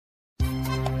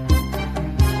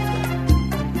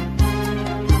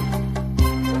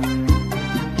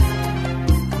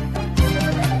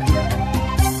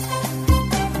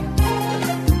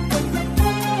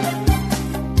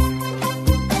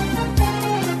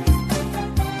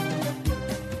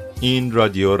این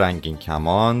رادیو رنگین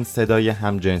کمان صدای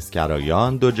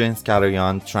همجنسگرایان، دو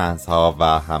جنسگرایان، ترنس ها و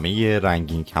همه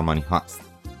رنگین کمانی هاست.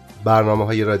 برنامه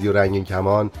های رادیو رنگین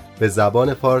کمان به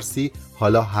زبان فارسی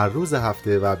حالا هر روز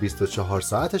هفته و 24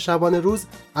 ساعت شبانه روز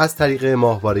از طریق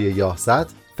ماهواره یاهصد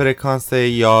فرکانس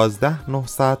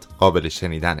 11900 قابل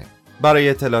شنیدنه. برای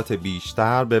اطلاعات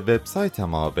بیشتر به وبسایت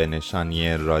ما به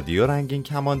نشانی رادیو رنگین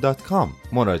کمان .com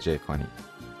مراجعه کنید.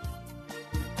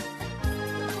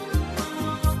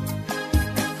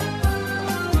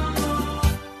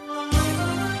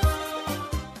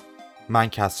 من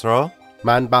کسری،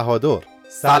 من بهادر.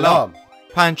 سلام.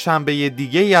 پنجشنبه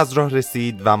دیگه ای از راه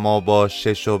رسید و ما با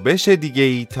شش و بش دیگه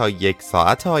ای تا 1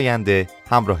 ساعت آینده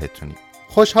همراهتونیم.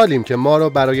 خوشحالیم که ما رو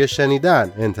برای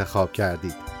شنیدن انتخاب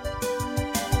کردید.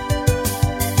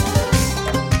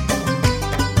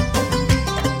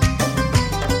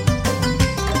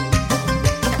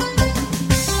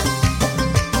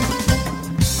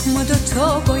 ما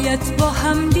دوتا باید با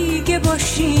هم دیگه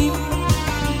باشیم،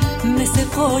 مثل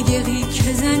قایقی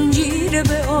که زنجیر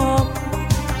به آب،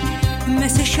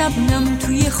 مثل شبنم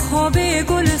توی خواب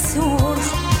گل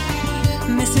سرخ،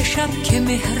 مثل شب که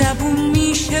مهربون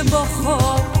میشه با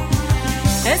خواب.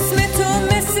 اسم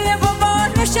تو مثل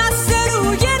غبار نشسته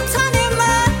روی تن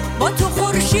من، با تو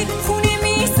خورشید خونه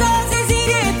میسازه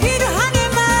زیر پیرهن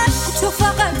من. تو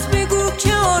فقط بگو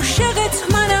که عاشقت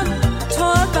منم،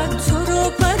 تا ابد تو رو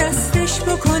پرستش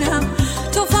بکنم.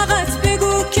 تو فقط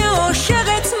بگو که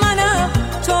عاشقت منم،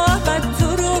 تا ابد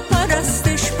تو رو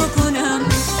پرستش بکنم.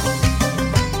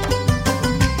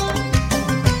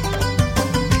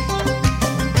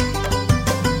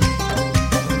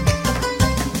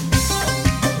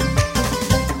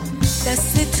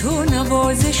 دست تو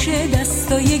نوازش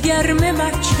دستای گرم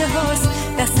بچه هاست،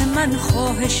 دست من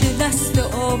خواهش دست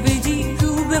آبدی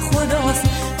رو به خداست.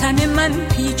 تن من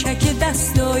پیچک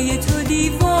دستای تو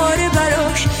دیواره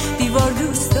براش، دیوار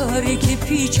دوست داره که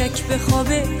پیچک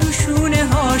بخوابه رو شونه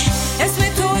هاش. اسم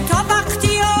تو تا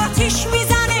وقتی آتیش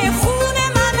میزنه خون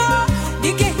منو،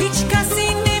 دیگه هیچ کسی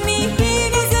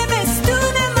نمیبینه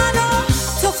زمستون منو.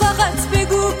 تو فقط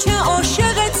بگو که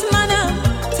عاشقت منم،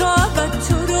 تا ابد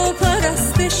تو رو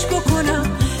پرستش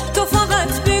بکنم. تو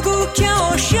فقط بگو که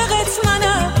عاشقت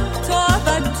منم، تا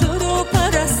ابد تو رو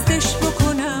پرستش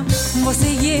بکنم. واسه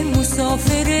یه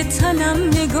مسافر تنم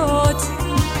نگات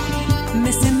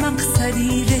مثل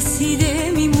مقصدی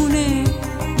رسیده میمونه،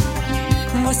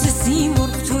 واسه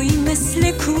سیمرغ توی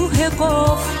مثل کوه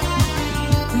قاف،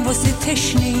 واسه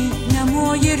تشنه‌ای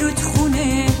نمای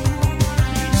رودخونه،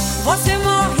 واسه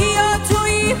ماهیا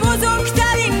توی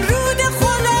بزرگترین رود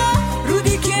خدا،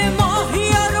 رودی که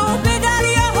ماهیا رو به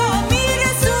دریاها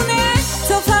میرسونه.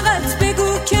 تو فقط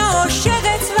بگو که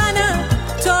عاشقت منم،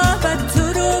 تا ابد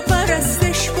تو رو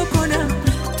پرستش بکنم.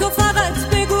 تو فقط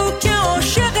بگو که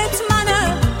عاشقت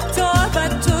منم، تا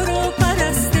ابد تو رو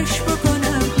پرستش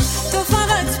بکنم. تو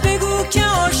فقط بگو که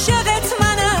عاشقت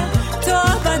منم، تا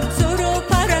ابد تو رو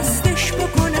پرستش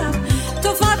بکنم.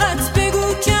 تو فقط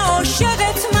بگو که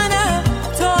عاشقت منم،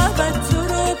 تا ابد تو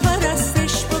رو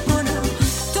پرستش بکنم.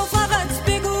 تو فقط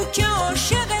بگو که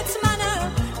عاشقت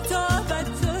منم، تا ابد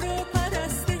تو رو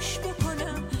پرستش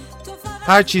بکنم.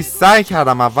 هرچی سعی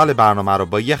کردم اول برنامه رو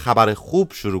با یه خبر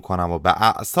خوب شروع کنم و به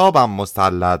اعصابم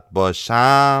مسلط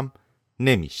باشم،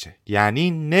 نمیشه.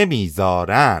 یعنی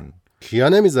نمیذارن. کیا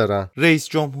نمیذارن؟ رئیس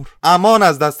جمهور. امان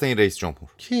از دست این رئیس جمهور.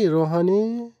 کی؟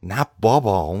 روحانی؟ نه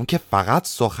بابا، اون که فقط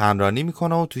سخنرانی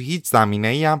میکنه و تو هیچ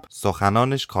زمینه‌ای هم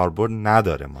سخنانش کاربرد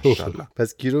نداره ماشاءالله.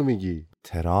 پس کی رو میگی؟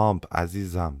 ترامپ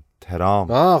عزیزم،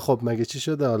 ترامپ. خب مگه چی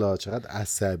شده حالا؟ چقدر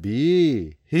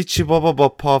عصبی. هیچی بابا، با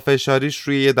پافشاریش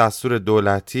روی یه دستور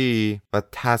دولتی و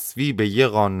تصویب یه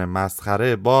قانون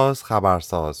مسخره باز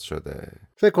خبرساز شده.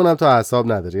 فکر کنم تو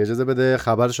اعصاب نداری، اجازه بده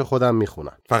خبرشو خودم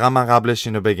میخونم. فقط من قبلش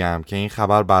اینو بگم که این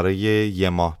خبر برای 1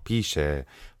 ماه پیشه،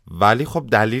 ولی خب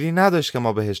دلیلی نداشت که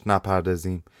ما بهش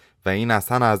نپردازیم و این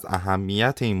اصلا از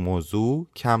اهمیت این موضوع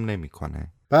کم نمیکنه.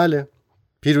 بله،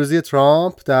 پیروزی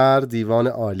ترامپ در دیوان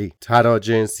عالی.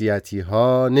 تراجنسیتی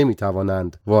ها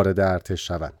نمیتوانند وارد ارتش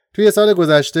شوند. توی سال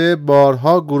گذشته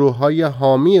بارها گروه‌های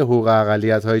حامی حقوق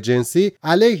اقلیت‌های جنسی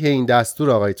علیه این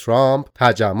دستور آقای ترامپ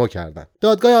تجمع کردند.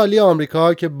 دادگاه عالی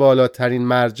آمریکا که بالاترین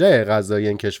مرجع قضایی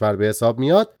این کشور به حساب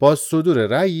میاد، با صدور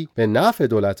رأیی به نفع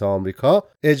دولت آمریکا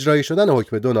اجرایی شدن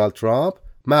حکم دونالد ترامپ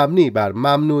مبنی بر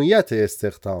ممنوعیت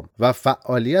استخدام و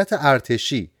فعالیت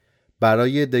ارتشی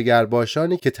برای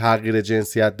دگرباشانی که تغییر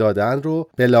جنسیت دادن رو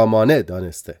بلامانع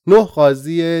دانسته. 9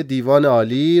 قاضی دیوان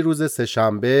عالی روز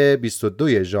سه‌شنبه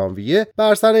 22 ژانویه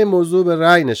بر سر این موضوع به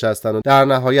رأی نشستن و در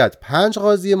نهایت 5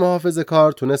 قاضی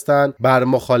محافظه‌کار تونستن بر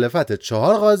مخالفت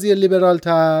 4 قاضی لیبرال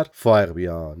تر فائق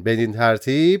بیان. بدین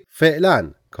ترتیب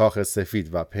فعلاً کاخ سفید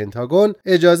و پنتاگون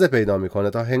اجازه پیدا میکنه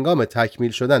تا هنگام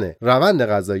تکمیل شدن روند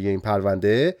قضایی این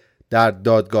پرونده در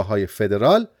دادگاه‌های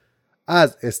فدرال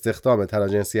از استخدام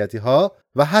تراجنسیتی‌ها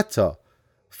و حتی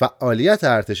فعالیت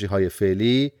ارتشی‌های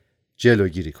فعلی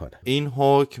جلوگیری کنه. این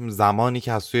حکم زمانی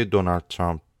که از سوی دونالد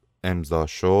ترامپ امضا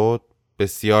شد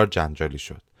بسیار جنجالی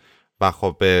شد و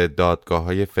خب به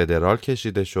دادگاه‌های فدرال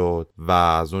کشیده شد و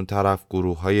از اون طرف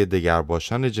گروه‌های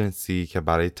دگرباشان جنسی که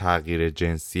برای تغییر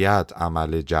جنسیت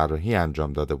عمل جراحی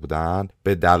انجام داده بودند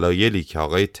به دلایلی که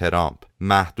آقای ترامپ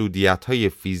محدودیت‌های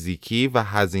فیزیکی و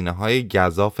هزینه‌های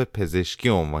گزاف پزشکی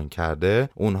عنوان کرده،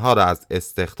 اونها را از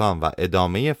استخدام و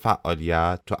ادامه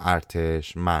فعالیت تو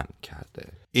ارتش منع کرده.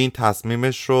 این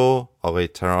تصمیمش رو آقای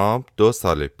ترامپ 2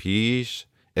 سال پیش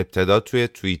ابتدا توی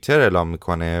توییتر اعلام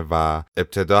میکنه و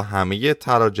ابتدا همه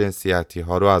تراجنسیتی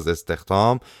ها رو از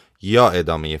استخدام یا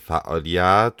ادامه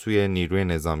فعالیت توی نیروی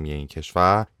نظامی این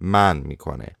کشور منع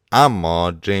میکنه.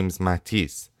 اما جیمز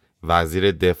ماتیس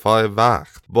وزیر دفاع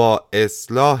وقت با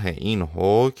اصلاح این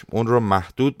حکم اون رو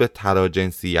محدود به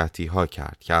تراجنسیتی ها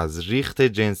کرد که از ریخت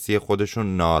جنسی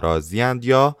خودشون ناراضی‌اند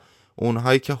یا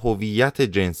اونهایی که هویت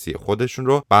جنسی خودشون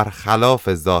رو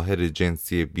برخلاف ظاهر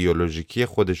جنسی بیولوژیکی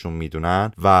خودشون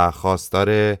میدونن و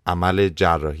خواستار عمل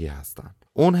جراحی هستن.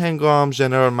 اون هنگام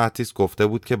ژنرال ماتیس گفته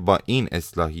بود که با این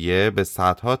اصلاحیه به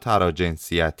صدها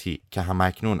تراجنسیتی که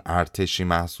همکنون ارتشی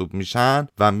محسوب میشن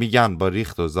و میگن با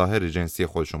ریخت و ظاهر جنسی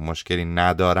خودشون مشکلی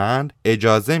ندارند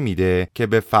اجازه میده که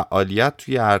به فعالیت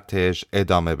توی ارتش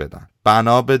ادامه بدن.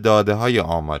 بنا به داده‌های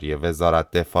آماری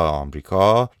وزارت دفاع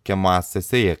آمریکا که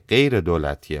مؤسسه غیر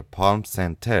دولتی پالم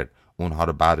سنتر اونها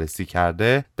رو بررسی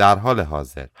کرده، در حال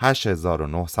حاضر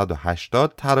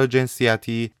 8980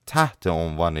 تراجنسیتی تحت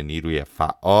عنوان نیروی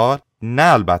فعال،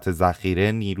 نه البته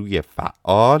ذخیره، نیروی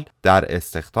فعال در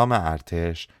استخدام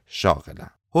ارتش شاغلن.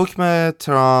 حکم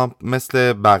ترامپ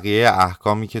مثل بقیه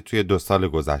احکامی که توی 2 سال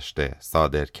گذشته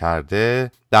صادر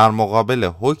کرده در مقابل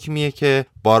حکمیه که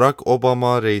باراک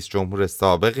اوباما رئیس جمهور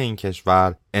سابق این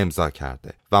کشور امضا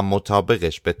کرده و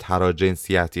مطابقش به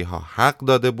تراجنسیتی ها حق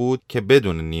داده بود که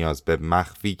بدون نیاز به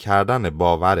مخفی کردن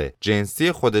باور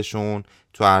جنسی خودشون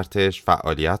تو ارتش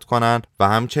فعالیت کنن و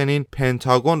همچنین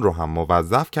پنتاگون رو هم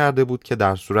موظف کرده بود که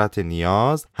در صورت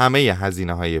نیاز همه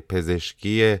هزینه‌های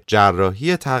پزشکی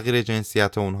جراحی تغییر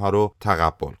جنسیت اونها رو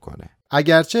تقبل کنه.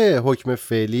 اگرچه حکم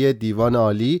فعلی دیوان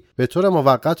عالی به طور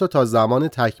موقت و تا زمان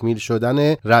تکمیل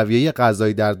شدن رویه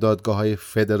قضایی در دادگاه‌های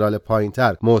فدرال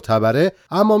پایین‌تر معتبره،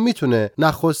 اما میتونه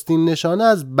نخستین نشانه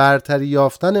از برتری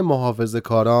یافتن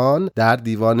محافظه‌کاران در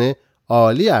دیوان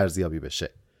عالی ارزیابی بشه.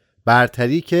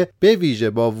 برتری که به ویژه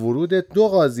با ورود 2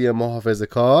 قاضی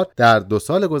محافظه‌کار در 2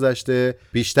 سال گذشته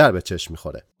بیشتر به چشم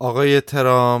می‌خوره. آقای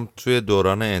ترامپ توی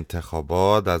دوران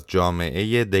انتخابات از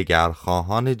جامعه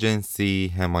دگرخواهان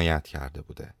جنسی حمایت کرده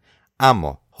بوده،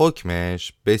 اما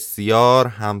حکمش بسیار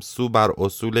همسو بر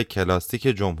اصول کلاسیک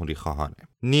جمهوری خواهانه.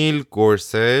 نیل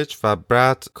گورسچ و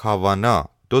برت کاوانا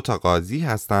 2 قاضی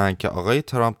هستند که آقای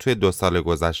ترامپ توی 2 سال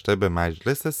گذشته به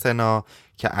مجلس سنا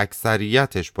که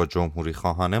اکثریتش با جمهوری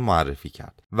خواهانه معرفی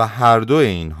کرد و هر دو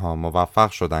اینها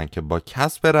موفق شدند که با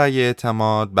کسب رأی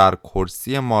اعتماد بر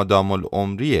کرسی مادام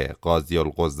العمری قاضی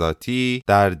القضاتی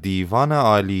در دیوان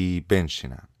عالی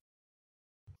بنشینند.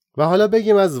 و حالا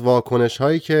بگیم از واکنش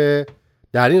هایی که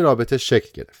در این رابطه شکل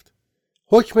گرفت.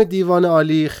 حکم دیوان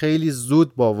عالی خیلی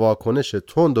زود با واکنش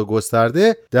تند و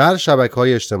گسترده در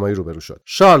شبکه‌های اجتماعی روبرو شد.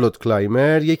 شارلوت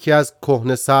کلایمر، یکی از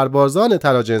کهنه سربازان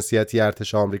تراجنسیتی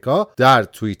ارتش آمریکا، در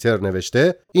توییتر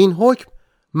نوشته این حکم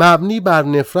مبنی بر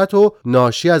نفرت و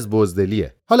ناشی از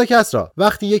بزدلیه. حالا کسرا،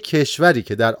 وقتی یک کشوری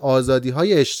که در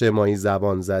آزادی‌های اجتماعی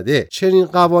زبان زده چنین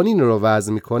قوانین رو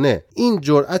وضع میکنه، این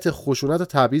جرأت خشونت و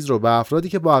تبعیض رو به افرادی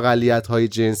که با اقلیت‌های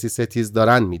جنسی ستیز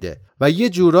دارن میده و یه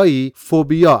جورایی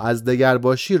فوبیا از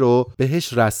دگرباشی رو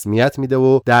بهش رسمیت میده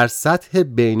و در سطح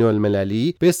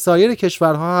بین‌المللی به سایر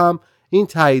کشورها هم این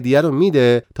تاییدیه رو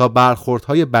میده تا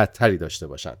برخوردهای بدتری داشته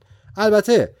باشن.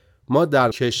 البته ما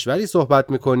در کشوری صحبت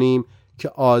میکنیم که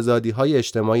آزادی‌های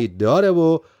اجتماعی داره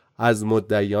و از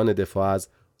مدعیان دفاع از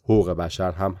حقوق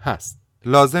بشر هم هست.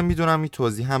 لازم میدونم این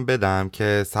توضیح هم بدم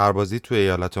که سربازی توی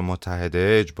ایالات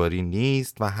متحده اجباری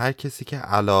نیست و هر کسی که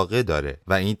علاقه داره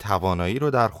و این توانایی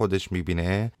رو در خودش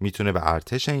میبینه میتونه به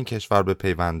ارتش این کشور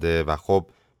بپیونده و خب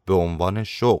به عنوان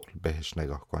شغل بهش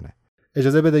نگاه کنه.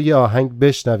 اجازه بده یه آهنگ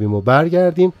بشنویم و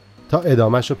برگردیم تا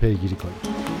ادامه‌شو پیگیری کنیم.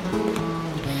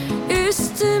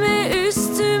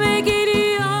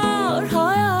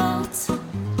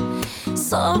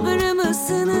 sabrımı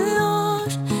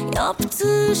sınıyor.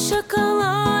 Yaptığı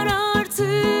şakalar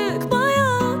artık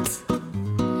bayat,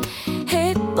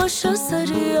 hep başa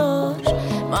sarıyor.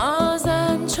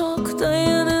 Bazen çok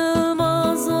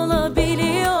dayanılmaz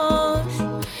olabiliyor.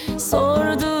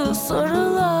 Sorduğu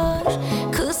sorular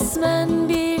kısmen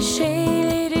bir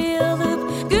şeyleri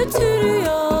alıp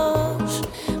götürüyor.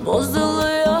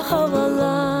 Bozuluyor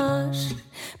havalar.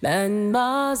 Ben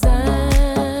bazen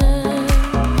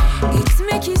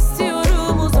gitmek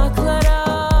istiyorum uzaklara.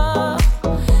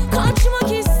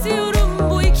 Kaçmak istiyorum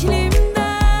bu iklimden.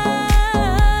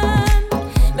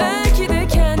 Belki de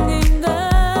kendimden.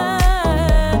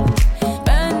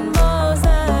 Ben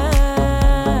bazen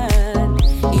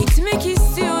gitmek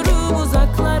istiyorum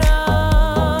uzaklara.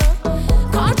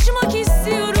 Kaçmak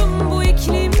istiyorum bu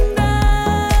iklimden.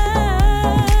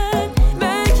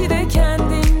 Belki de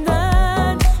kendimden.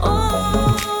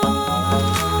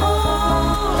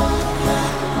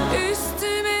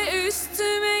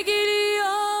 Üstüme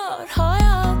geliyor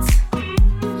hayat.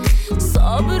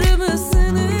 Sabrımı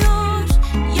sınıyor.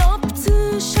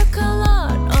 Yaptığı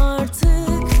şakalar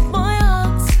artık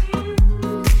bayat,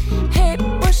 hep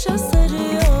başa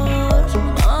sarıyor.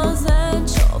 Bazen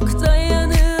çok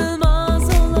dayanılmaz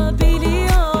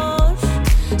olabiliyor.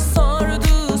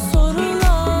 Sorduğu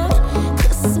sorular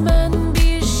kısmen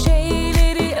bir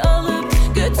şeyleri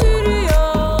alıp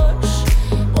götürüyor.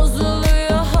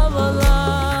 Bozuluyor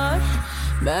havalar.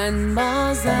 Ben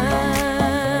bazen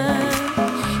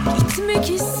gitmek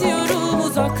istiyorum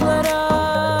uzaklara.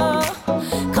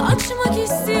 Kaçmak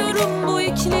istiyorum bu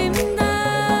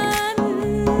iklimden.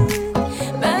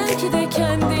 Belki de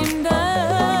kendimden.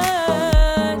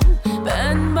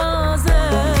 Ben bazen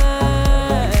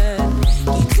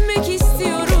gitmek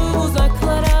istiyorum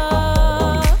uzaklara.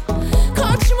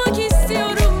 Kaçmak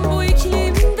istiyorum bu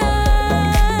iklimden.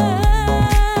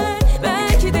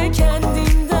 Belki de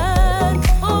kendimden.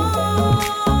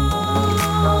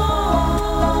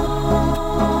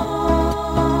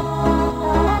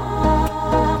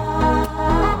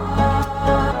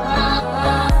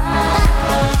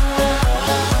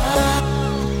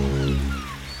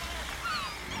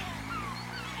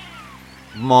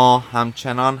 ما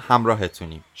همچنان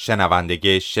همراهتونیم.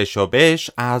 شنونده شش و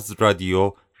بش از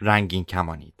رادیو رنگین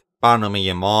کمانید.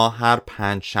 برنامه ما هر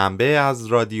 5 شنبه از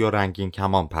رادیو رنگین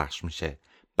کمان پخش میشه.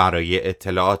 برای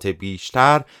اطلاعات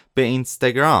بیشتر به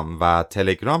اینستاگرام و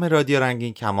تلگرام رادیو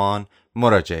رنگین کمان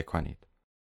مراجعه کنید.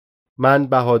 من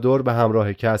بهادر به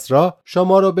همراه کسری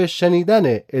شما رو به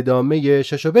شنیدن ادامه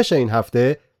شش و بش این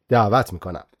هفته دعوت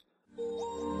میکنم.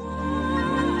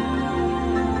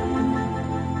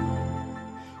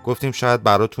 گفتیم شاید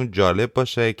براتون جالب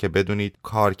باشه که بدونید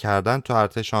کار کردن تو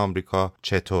ارتش آمریکا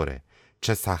چطوره،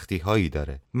 چه سختی هایی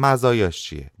داره، مزایاش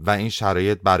چیه و این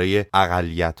شرایط برای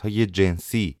اقلیت‌های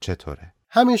جنسی چطوره.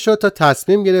 همین شد تا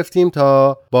تصمیم گرفتیم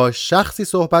تا با شخصی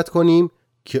صحبت کنیم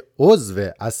که عضو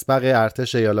اسبق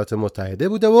ارتش ایالات متحده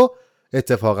بوده و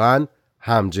اتفاقاً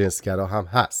همجنسگرا هم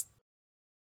هست.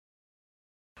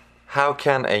 How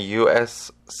can a US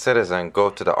citizen go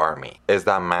to the army? Is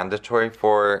that mandatory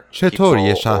for چطور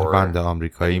یه people شهروند or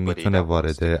آمریکایی anybody میتونه that wants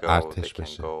وارد to go, ارتش they can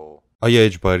بشه؟ go? آیا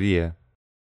اجباریه؟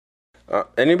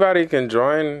 Anybody can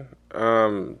join.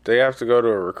 They have to go to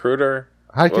a recruiter.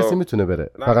 هر کسی میتونه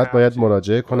بره، فقط باید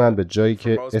مراجعه کنن به جایی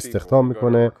که استخدام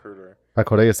میکنه و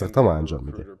کارهای استخدام رو انجام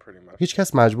میده. هیچ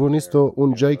کس مجبور نیست و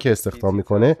اون جایی که استخدام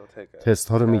میکنه تست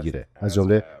ها رو میگیره، از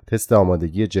جمله تست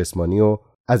آمادگی جسمانی و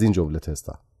از این جمله تست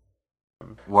ها.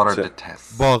 What are the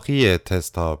tests? باقی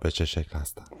تست ها به چه شکل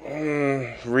هستن؟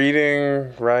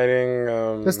 Reading,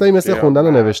 writing. تستایی مثل خوندن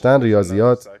و نوشتن،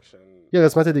 ریاضیات. یه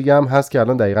قسمت دیگه هم هست که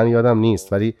الان دقیقاً یادم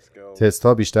نیست، ولی تست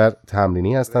ها بیشتر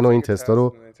تمرینی هستن و این تست ها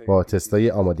رو با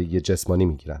تستای آمادگی جسمانی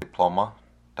میگیرن. Diploma,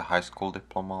 the high school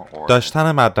diploma or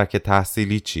داشتن مدرک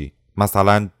تحصیلی چی؟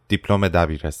 مثلا دیپلم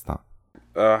دبیرستان.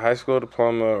 High school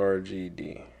diploma or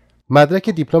GED. مدرک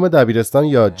دیپلم دبیرستان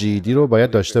یا GED رو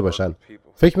باید داشته باشن.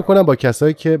 فکر میکنم با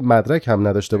کسایی که مدرک هم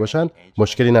نداشته باشن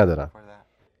مشکلی ندارن.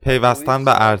 پیوستن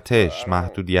به ارتش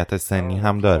محدودیت سنی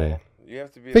هم داره؟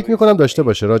 فکر میکنم داشته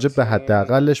باشه. راجب به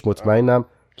حداقلش مطمئنم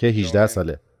که 18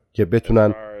 ساله که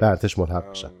بتونن به ارتش ملحق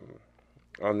بشن.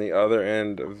 On the other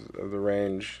end of the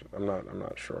range, I'm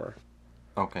not sure.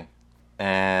 Okay.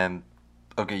 And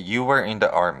okay, you were in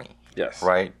the army. Yes.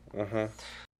 Right?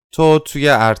 تو توی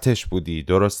ارتش بودی،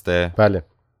 درسته؟ بله.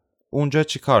 اونجا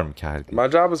چی کار میکردی؟ My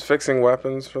job was fixing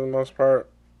weapons for the most part.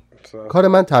 کار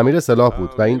من تعمیر سلاح بود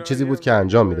و این چیزی بود که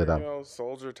انجام میدادم.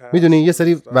 میدونی یه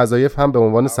سری وظایف هم به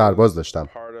عنوان سرباز داشتم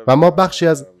و ما بخشی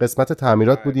از قسمت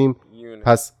تعمیرات بودیم،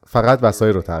 پس فقط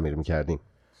وسایل رو تعمیر میکردیم.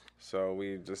 So we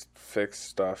just fixed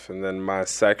stuff, and then my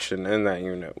section in that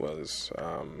unit was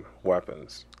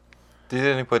weapons. Did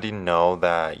anybody know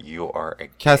that you are a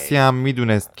gay? کسی هم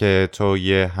میدونست که تو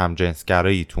یه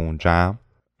همجنسگرایی تو اون جمع؟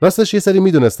 راستش یه سری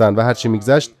میدونستن و هرچی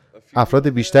میگذشت افراد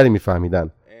بیشتری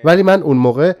میفهمیدن. ولی من اون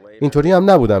موقع اینطوری هم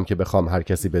نبودم که بخوام هر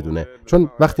کسی بدونه،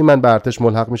 چون وقتی من به ارتش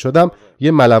ملحق میشدم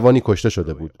یه ملوانی کشته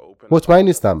شده بود. مطمئن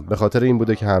نیستم به خاطر این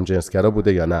بوده که همجنسگرا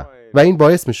بوده یا نه، و این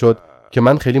باعث میشد که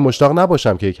من خیلی مشتاق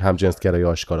نباشم که یک همجنسگرای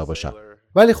آشکارا باشم.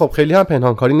 ولی خب خیلی هم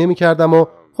پنهانکاری نمی‌کردم و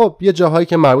خب یه جاهایی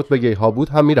که مربوط به گی ها بود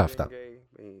هم میرفتم.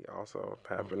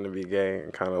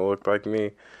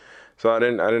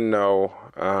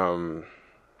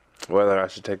 whether I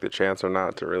should take the chance or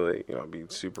not to really, be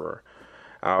super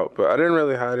out. But I didn't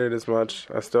really hide it as much.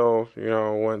 I still,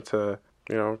 went to,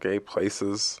 gay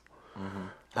places.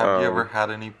 Have you ever had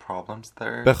any problems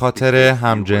there? به خاطر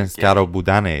همجنسگرا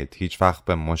بودنت هیچ وقت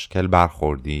به مشکل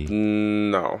برخوردی؟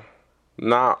 No.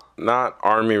 Not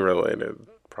army related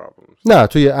problems. نه،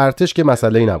 توی ارتش که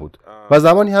مسئله‌ای نبود. و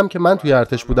زمانی هم که من توی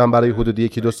ارتش بودم برای حدود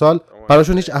 1-2 سال،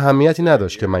 براشون هیچ اهمیتی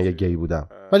نداشت که من یه گی بودم.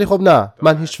 ولی خب نه،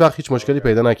 من هیچ وقت هیچ مشکلی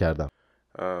پیدا نکردم.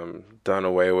 Done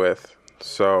away with.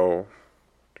 So,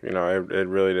 it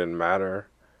really didn't matter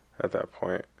at that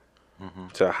point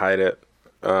to hide it.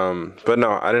 But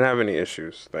no, I didn't have any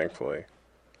issues, thankfully.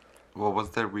 What was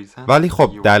the reason? ولی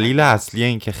خب دلیل اصلی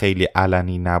این که خیلی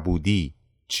علنی نبودی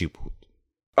چی بود؟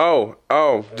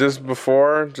 Just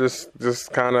before, just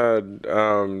kind of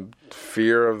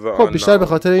fear of the unknown. خب بیشتر به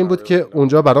خاطر این بود که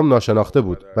اونجا برام ناشناخته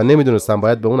بود و نمیدونستم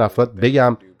باید به اون افراد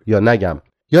بگم یا نگم،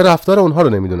 یا رفتار اونها رو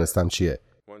نمیدونستم چیه.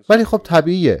 ولی خب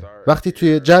طبیعیه، وقتی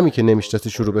توی جمعی که نمیشناسی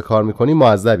شروع به کار میکنی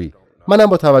معذبی. منم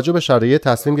با توجه به شرایط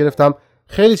تصمیم گرفتم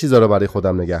خیلی چیزا رو برای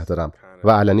خودم نگه دارم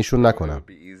و علنیشون نکنم.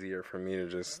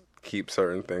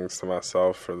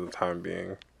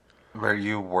 Were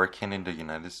you working in the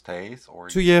United States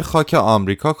or توی خاک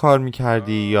آمریکا کار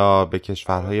میکردی یا به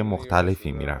کشورهای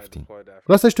مختلفی میرفتی؟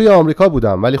 راستش توی آمریکا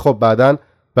بودم، ولی خب بعداً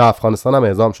به افغانستانم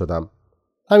اعزام شدم.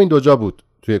 همین 2 جا بود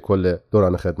توی کل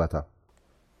دوران خدمتم.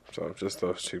 So just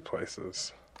those 2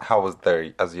 places. how was there?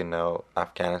 As you know,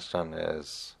 Afghanistan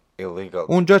is illegal.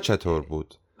 اونجا چطور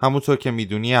بود؟ همونطور که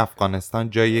میدونی افغانستان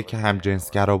جاییه که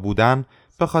همجنسگرا بودن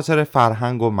به خاطر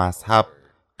فرهنگ و مذهب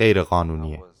غیر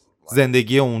قانونیه.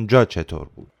 زندگی اونجا چطور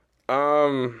بود؟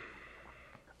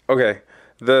 Okay.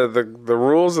 The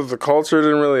rules of the culture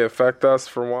didn't really affect us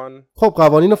for one. خب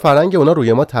قوانین و فرهنگ اونا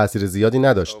روی ما تأثیر زیادی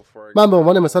نداشت. من به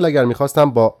عنوان مثال اگر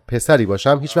میخواستم با پسری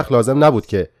باشم هیچ وقت لازم نبود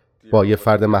که با یه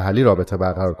فرد محلی رابطه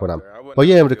برقرار کنم. با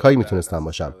یه امریکایی میتونستم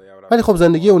باشم. ولی خب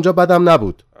زندگی اونجا بدم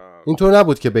نبود. اینطور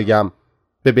نبود که بگم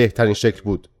به بهترین شکل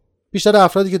بود. بیشتر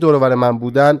افرادی که دور و بر من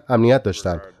بودن امنیت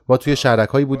داشتن. ما توی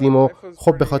شهرک‌هایی بودیم و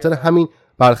خب به خاطر همین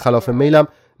برخلاف میلم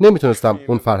نمیتونستم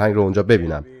اون فرهنگ رو اونجا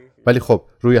ببینم. ولی خب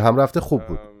روی هم رفته خوب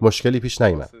بود. مشکلی پیش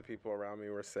نیامد.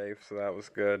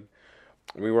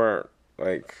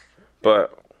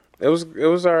 It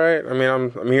was all right. I mean,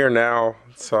 I'm here now.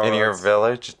 So In your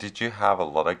village, did you have a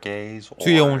lot of gays?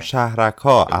 توی اون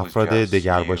شهرک‌ها افراد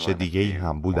دگرباش دیگه‌ای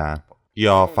هم بودن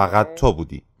یا فقط تو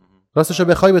بودی؟ راستشو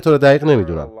بخوای به طور دقیق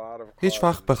نمیدونم. هیچ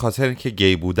وقت به خاطر اینکه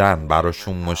گی بودن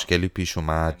براشون مشکلی پیش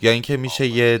اومد یا اینکه میشه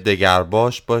یه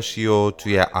دگرباش باشی و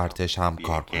توی ارتش هم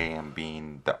کار کنی؟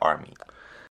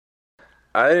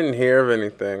 I didn't hear of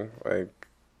anything like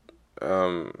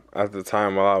at the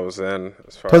time while I was in.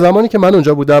 تا زمانی که من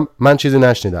اونجا بودم من چیزی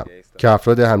نشنیدم که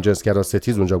افراد همجنسگرا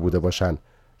ستیز اونجا بوده باشن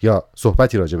یا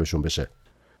صحبتی راجبشون بشه.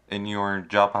 In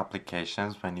your job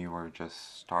applications when you were just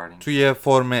starting. توی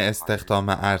فرم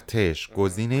استخدام ارتش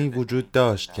گزینه‌ای وجود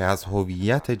داشت که از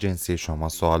هویت جنسی شما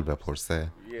سوال بپرسه؟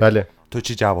 بله. تو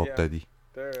چی جواب دادی؟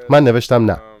 من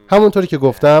نوشتم نه. همونطوری که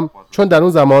گفتم چون در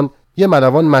اون زمان یه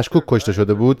ملوان مشکوک کشته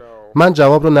شده بود من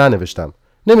جواب رو ننوشتم.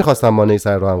 نمیخواستم مانعی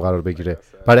سر راهم قرار بگیره.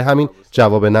 برای همین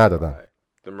جواب ندادم.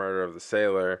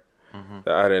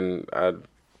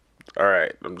 All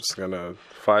right, I'm just going to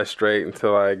fly straight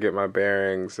until I get my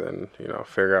bearings and,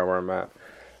 figure out where I'm at.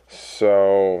 So,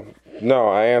 no,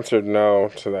 I answered no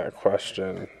to that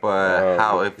question. But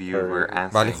how if you were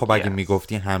answering ولی خب اگه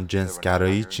میگفتی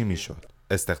همجنسگرایی چی میشد؟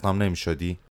 استخدام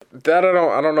نمیشدی؟ That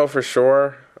I don't know for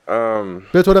sure.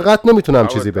 به طور قطع نمیتونم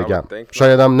چیزی بگم.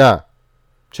 شایدم نه.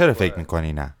 چرا فکر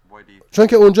میکنی نه؟ چون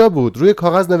که اونجا بود، روی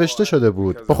کاغذ نوشته شده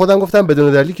بود. با خودم گفتم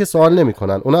بدون دلیل که سوال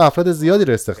نمیکنن. اونا افراد زیادی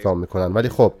رو استخدام میکنن، ولی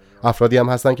خب افرادی هم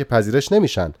هستن که پذیرش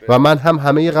نمیشن و من هم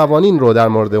همه قوانین رو در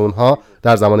مورد اونها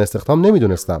در زمان استخدام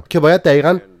نمیدونستم که باید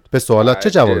دقیقاً به سوالات چه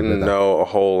جوابی بدم.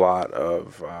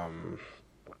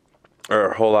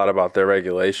 a whole lot about their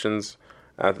regulations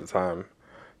at the time.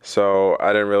 So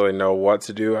I didn't really know what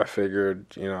to do. I figured,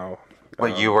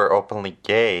 But you were openly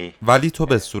gay. ولی تو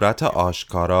به صورت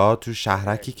آشکارا تو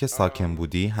شهرکی که ساکن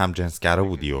بودی همجنسگرا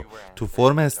بودی و تو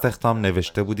فرم استخدام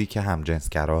نوشته بودی که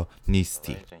همجنسگرا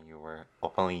نیستی. You were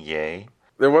openly gay.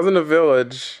 There wasn't a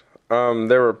village.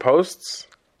 There were posts.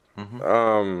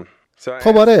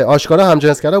 خب آره، آشکارا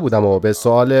همجنسگرا بودم و به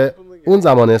سوال اون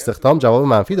زمان استخدام جواب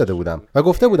منفی داده بودم و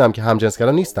گفته بودم که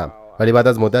همجنسگرا نیستم. ولی بعد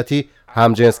از مدتی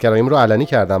همجنسگراییم رو علنی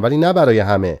کردم، ولی نه برای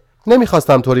همه.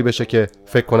 نمیخواستم طوری بشه که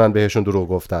فکر کنن بهشون دروغ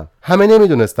گفتم. همه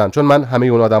نمیدونستن، چون من همه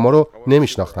اون آدما رو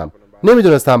نمیشناختم.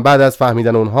 نمیدونستم بعد از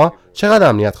فهمیدن اونها چقدر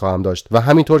امنیت خواهم داشت و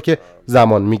همینطور که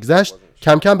زمان میگذشت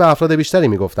کم کم به افراد بیشتری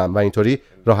میگفتم و اینطوری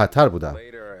راحت‌تر بودم.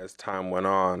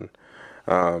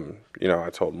 You know,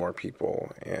 I told more people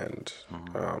and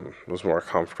was more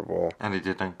comfortable. And it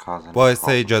didn't cause any باعث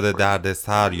ایجاد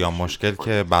دردسر یا مشکل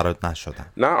که برات نشدن.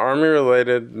 Not army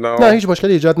related, no. نه، هیچ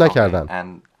مشکلی ایجاد نکردن.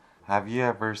 And have you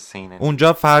ever seen it?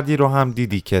 اونجا فردی رو هم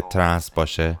دیدی که ترنس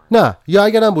باشه؟ نه، یا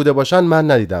اگرم بوده باشن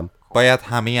من ندیدم. باید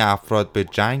همه افراد به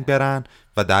جنگ برن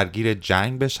و درگیر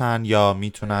جنگ بشن یا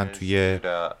میتونن توی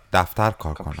دفتر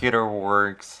کار کنن؟ Computer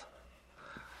works.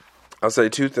 I'll say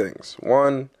two things.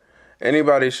 One,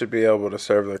 anybody should be able to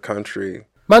serve their country.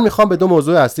 من میخوام به دو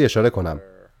موضوع اصلی اشاره کنم.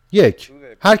 یک،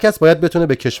 هر کس باید بتونه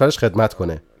به کشورش خدمت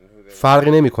کنه.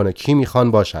 فرقی نمیکنه کی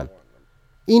میخوان باشن.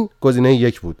 این گزینه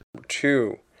یک بود.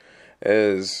 Two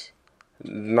is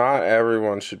not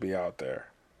everyone should be out there.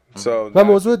 So و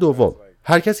موضوع دوم،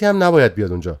 هر کسی هم نباید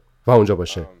بیاد اونجا و اونجا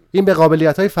باشه. این به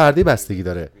قابلیت‌های فردی بستگی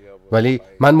داره. ولی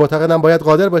من معتقدم باید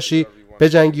قادر باشی به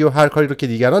جنگی و هر کاری رو که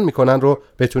دیگران میکنن رو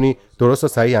بتونی درست و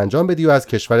صحیح انجام بدی و از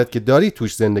کشورت که داری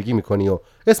توش زندگی میکنی و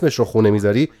اسمش رو خونه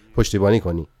میذاری پشتیبانی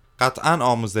کنی. قطعاً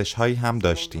آموزش هایی هم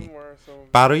داشتیم.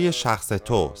 برای شخص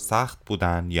تو سخت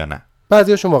بودن یا نه؟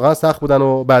 بعضیاشون واقعا سخت بودن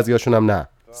و بعضیاشون هم نه.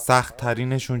 سخت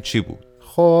ترینشون چی بود؟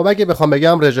 خب اگه بخوام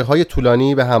بگم رژه های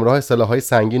طولانی به همراه سلاح‌های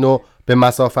سنگین و به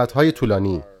مسافت های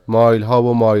طولانی، مایل ها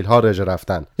و مایل ها رژه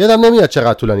رفتن. یادم نمیاد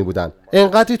چقدر طولانی بودن.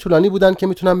 انقدری طولانی بودن که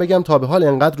میتونم بگم تا به حال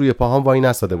انقدر روی پاهام وای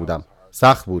نساده بودم.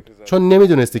 سخت بود چون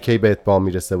نمیدونستی کی به اتمام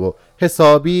میرسه و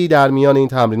حسابی در میان این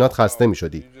تمرینات خسته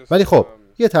میشدی. ولی خب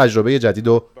یه تجربه جدید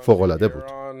و فوق العاده بود.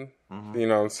 you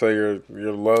know, so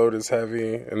your load is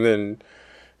heavy and then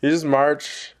you just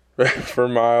march for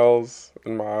miles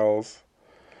and miles.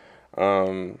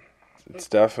 It's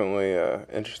definitely an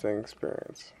interesting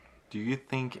experience. Do you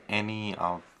think any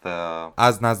of the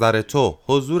از نظر تو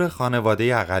حضور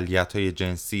خانواده اقلیت‌های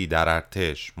جنسی در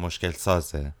ارتش مشکل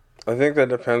سازه؟ I think that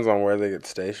depends on where they get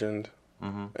stationed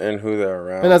and who they're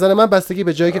around. به نظر من بستگی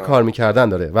به جایی که کار میکردن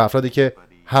داره و افرادی که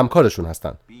همکارشون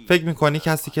هستن. فکر میکنی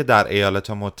کسی که در ایالات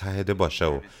متحده باشه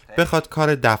و بخواد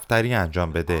کار دفتری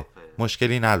انجام بده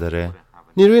مشکلی نداره؟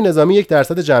 نیروی نظامی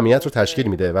 1% جمعیت رو تشکیل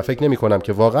میده و فکر نمی‌کنم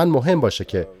که واقعا مهم باشه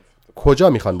که کجا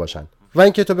میخوان باشن و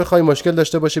اینکه تو بخوای مشکل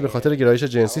داشته باشی به خاطر گرایش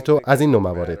جنسی تو از این نوع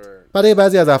موارد. برای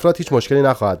بعضی از افراد هیچ مشکلی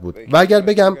نخواهد بود و اگر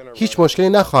بگم هیچ مشکلی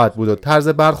نخواهد بود و طرز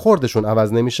برخوردشون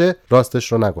عوض نمیشه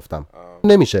راستش رو نگفتم.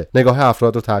 نمیشه نگاه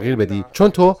افراد رو تغییر بدی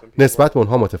چون تو نسبت به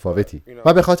اونها متفاوتی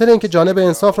و به خاطر اینکه جانب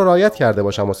انصاف رو رعایت کرده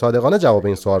باشم و صادقانه جواب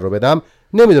این سوال رو بدم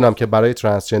نمیدونم که برای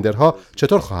ترنسجندرها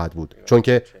چطور خواهد بود چون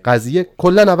که قضیه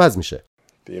کلا عوض میشه.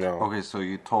 Okay, so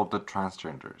you told the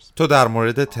transgenders. تو در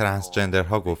مورد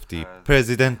ترنسجندرها گفتی.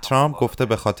 پرزیدنت ترامپ گفته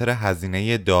به خاطر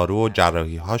هزینه دارو و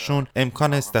جراحی هاشون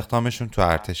امکان استخدامشون تو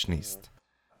ارتش نیست.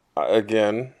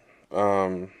 Again,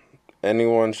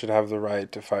 anyone should have the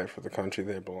right to fight for the country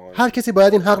they belong. هر کسی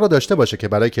باید این حق رو داشته باشه که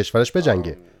برای کشورش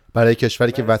بجنگه، برای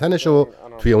کشوری که وطنشه و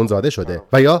توی اون زاده شده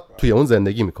و یا توی اون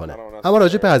زندگی میکنه. اما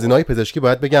راجع به هزینه‌های پزشکی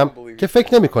باید بگم که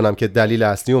فکر نمی‌کنم که دلیل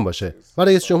اصلی اون باشه و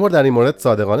رئیس جمهور در این مورد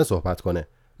صادقانه صحبت کنه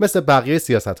مثل بقیه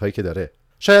سیاست‌هایی که داره.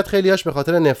 شاید خیلیاش به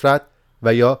خاطر نفرت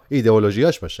و یا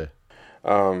ایدئولوژیاش باشه.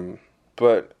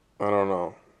 But I don't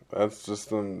know. That's just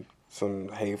some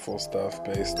hateful stuff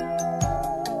based.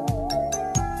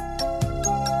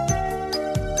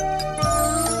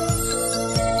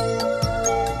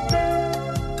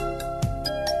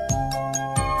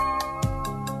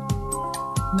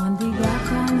 من دیگر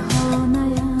تنها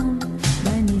نیم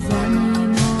بین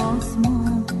زمین و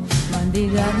آسمان، من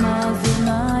دیگر معذور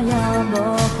نیم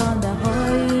با خنده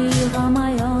های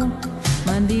غمیان،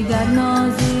 من دیگر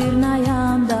ناظر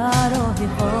نیم در راه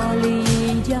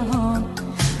خالی جهان،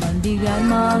 من دیگر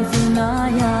معذور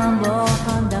نیم با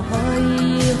خنده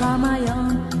های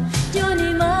غمیان.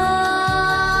 جانی من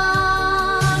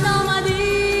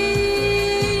آمدی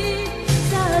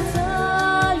 100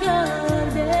 سال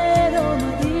گرده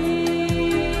آمدی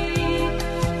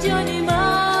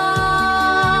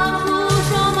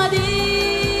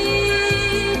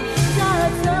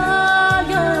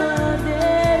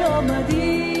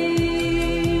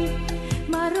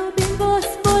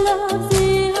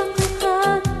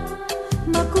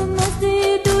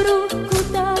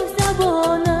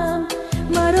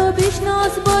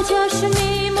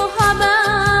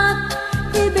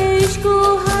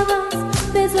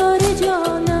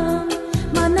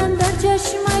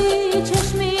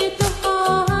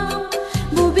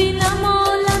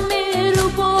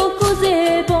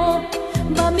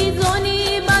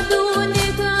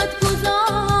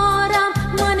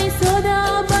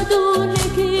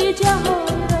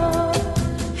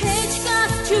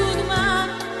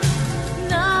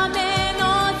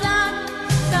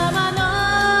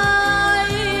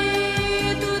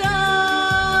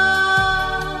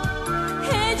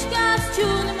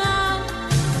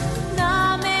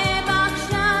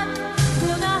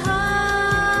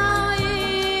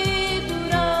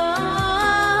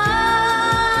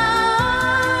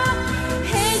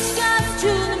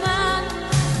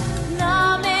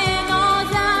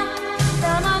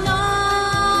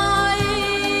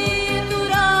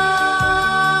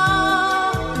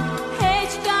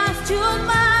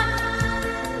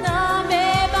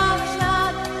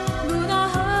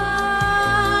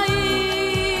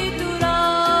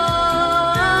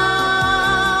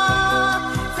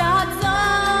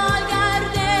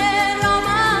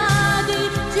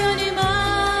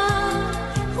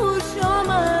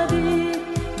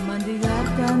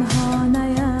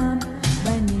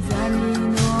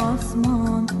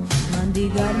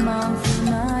دیگر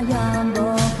محزون نیم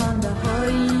با خنده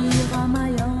های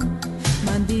غمیان،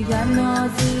 من دیگر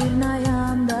ناظر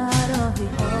نیم در راه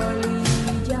حالی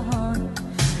جهان،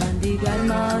 من دیگر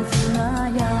محزون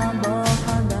نیم با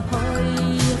خنده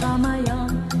های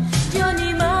غمیان.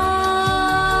 جانی من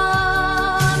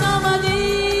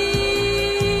آمدی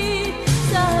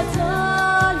ساعت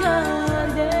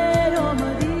گرده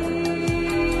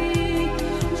آمدی،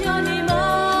 جانی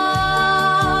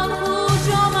من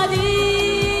خوش آمدی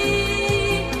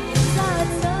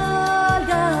ساعت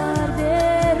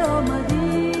گرده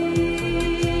آمدی.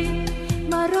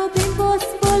 مرا بین باز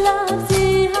با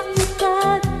لحظی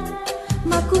حقیقت،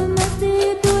 مکن نزدی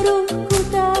درو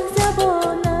کوتاه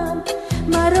زبانم،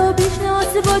 مرا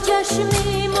بشناس با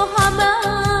چشمی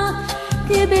محمد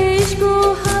که بهش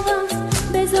گو حوث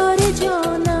بذار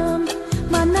جانم.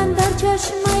 من اندر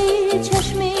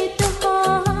چشمی تو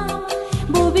خواهم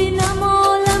ببینم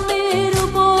عالم رو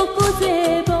با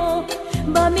گذبا،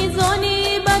 با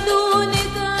میزانی بدون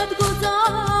قد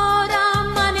گذارم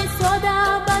من ساده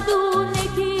بدون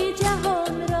کی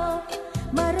جهان را.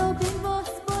 مرا بین باز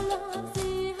با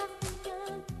لحظی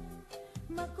حقیقت،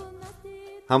 مکن نزدی.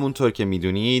 همونطور که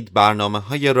میدونید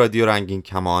برنامه‌های رادیو رنگین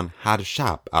کمان هر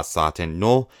شب از ساعت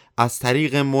 9 از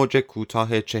طریق موج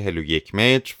کوتاه 41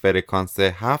 متر فرکانس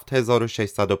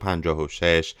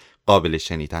 7656 قابل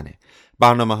شنیدنه.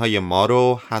 برنامه‌های ما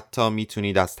رو حتی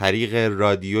میتونید از طریق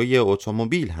رادیوی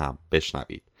اتومبیل هم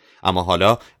بشنوید. اما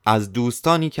حالا از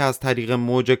دوستانی که از طریق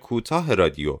موج کوتاه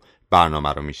رادیو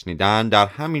برنامه رو میشنیدن در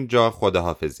همین جا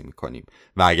خداحافظی میکنیم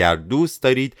و اگر دوست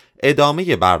دارید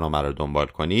ادامه برنامه رو دنبال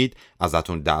کنید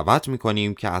ازتون دعوت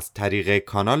میکنیم که از طریق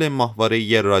کانال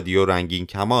ماهواره رادیو رنگین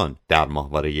کمان در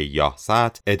ماهواره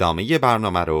یاهصد ادامه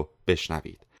برنامه رو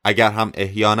بشنوید. اگر هم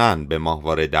احیانا به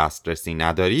ماهواره دسترسی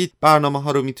ندارید برنامه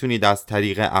ها رو میتونید از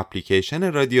طریق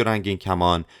اپلیکیشن رادیو رنگین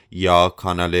کمان یا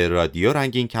کانال رادیو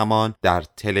رنگین کمان در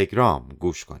تلگرام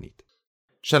گوش کنید.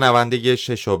 شنونده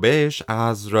شبش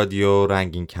از رادیو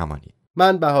رنگین کمانی،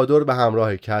 من بهادر به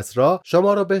همراه کسری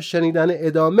شما را به شنیدن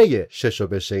ادامه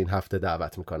شبش این هفته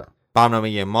دعوت میکنم.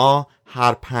 برنامه ما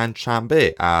هر 5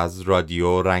 شنبه از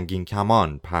رادیو رنگین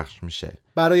کمان پخش میشه.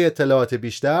 برای اطلاعات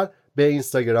بیشتر به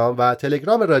اینستاگرام و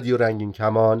تلگرام رادیو رنگین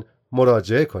کمان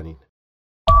مراجعه کنین.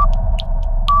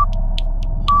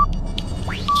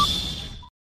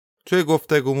 توی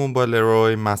گفتگومون با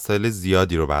لروی مسائل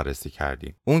زیادی رو بررسی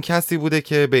کردیم. اون کسی بوده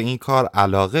که به این کار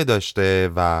علاقه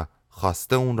داشته و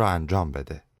خواسته اون رو انجام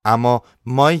بده. اما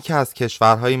مایی که از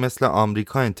کشورهایی مثل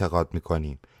آمریکا انتقاد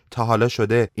میکنیم تا حالا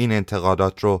شده این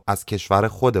انتقادات رو از کشور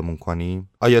خودمون کنیم؟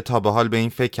 آیا تا به حال به این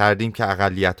فکر کردیم که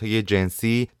اقلیت‌های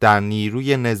جنسی در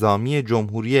نیروی نظامی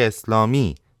جمهوری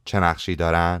اسلامی چه نقشی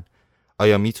دارن؟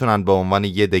 آیا میتونن به عنوان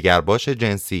یه دگرباش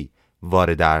جنسی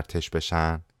وارد ارتش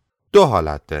بشن؟ دو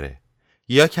حالت داره.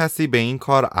 یا کسی به این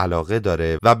کار علاقه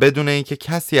داره و بدون اینکه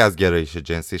کسی از گرایش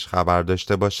جنسیش خبر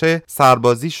داشته باشه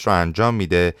سربازیش رو انجام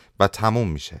میده و تموم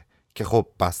میشه که خب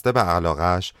بسته به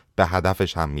علاقهش به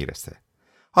هدفش هم میرسه.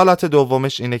 حالت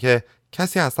دومش اینه که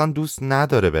کسی اصلا دوست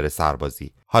نداره بره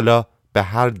سربازی، حالا به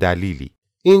هر دلیلی.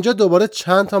 اینجا دوباره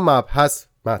چند تا مبحث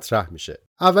مطرح میشه.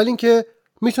 اول اینکه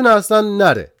میتونه اصلا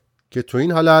نره که تو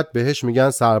این حالت بهش میگن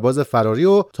سرباز فراری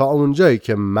و تا اونجایی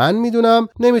که من میدونم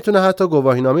نمیتونه حتی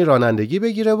گواهینامه رانندگی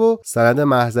بگیره و سند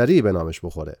محضری به نامش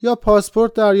بخوره یا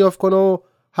پاسپورت دریافت کنه و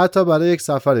حتی برای یک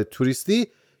سفر توریستی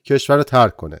کشور رو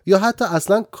ترک کنه یا حتی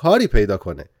اصلا کاری پیدا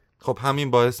کنه. خب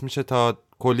همین باعث میشه تا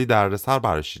کلی دردسر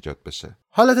براش ایجاد بشه.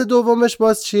 حالت دومش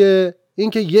باز چیه؟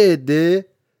 اینکه یه عده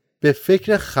به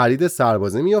فکر خرید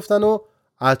سربازی میافتن و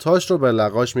عطاش رو به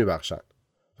لقاش میبخشن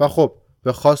و خب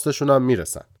به خواستشون هم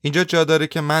میرسن. اینجا جا داره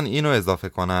که من اینو اضافه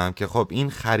کنم که خب این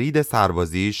خرید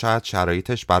سربازی شاید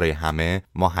شرایطش برای همه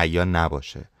مهیا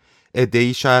نباشه.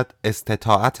 عده‌ای شاید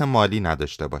استطاعت مالی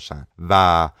نداشته باشن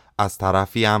و از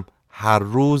طرفی هم هر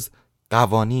روز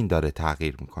قوانین داره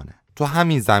تغییر میکنه. تو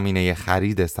همین زمینه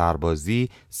خرید سربازی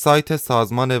سایت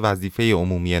سازمان وظیفه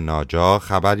عمومی ناجا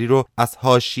خبری رو از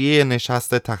حاشیه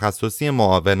نشست تخصصی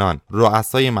معاونان،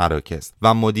 رؤسای مراکز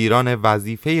و مدیران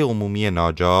وظیفه عمومی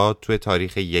ناجا توی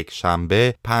تاریخ یک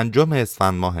شنبه 5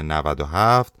 اسفند ماه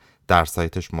 97 در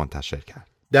سایتش منتشر کرد.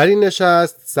 در این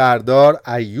نشست سردار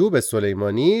ایوب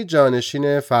سلیمانی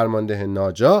جانشین فرمانده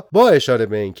ناجا با اشاره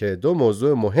به اینکه 2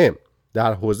 موضوع مهم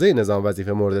در حوزه نظام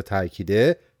وظیفه مورد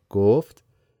تاکیده گفت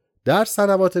در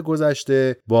سنوات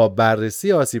گذشته با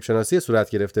بررسی آسیب شناسی صورت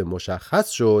گرفته مشخص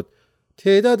شد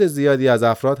تعداد زیادی از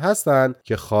افراد هستند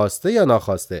که خواسته یا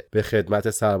ناخواسته به خدمت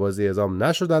سربازی اعزام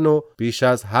نشدن و بیش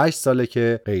از 8 ساله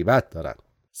که غیبت دارند.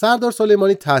 سردار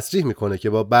سلیمانی تصریح میکنه که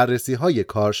با بررسی‌های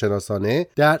کارشناسانه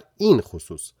در این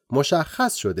خصوص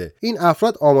مشخص شده این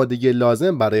افراد آمادگی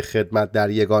لازم برای خدمت در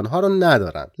یگانها را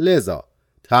ندارن، لذا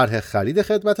طرح خرید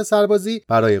خدمت سربازی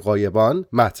برای غایبان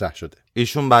مطرح شده.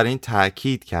 ایشون بر این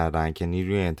تأکید کردند که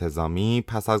نیروی انتظامی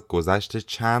پس از گذشت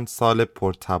چند سال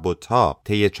پرتب و تاب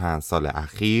طی چند سال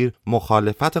اخیر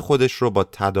مخالفت خودش رو با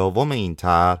تداوم این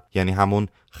طرح، یعنی همون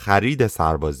خرید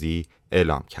سربازی،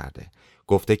 اعلام کرده.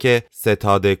 گفته که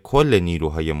ستاد کل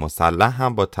نیروهای مسلح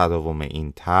هم با تداوم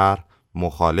این طرح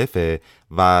مخالفه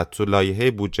و تو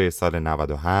لایحه بودجه سال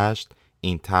 98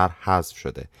 این طرح حذف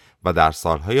شده و در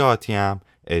سالهای آتی هم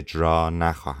اجرا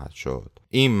نخواهد شد.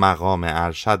 این مقام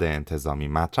ارشد انتظامی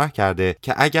مطرح کرده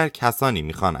که اگر کسانی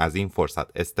میخوان از این فرصت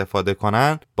استفاده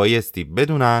کنن بایستی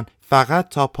بدونن فقط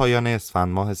تا پایان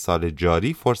اسفند ماه سال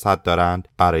جاری فرصت دارند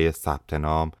برای ثبت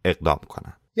نام اقدام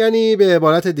کنن. یعنی به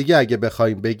عبارت دیگه اگه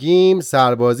بخوایم بگیم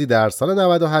سربازی در سال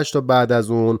 98 و بعد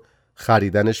از اون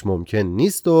خریدنش ممکن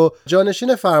نیست و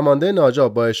جانشین فرمانده ناجا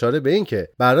با اشاره به این که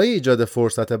برای ایجاد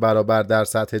فرصت برابر در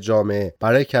سطح جامعه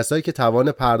برای کسایی که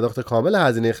توان پرداخت کامل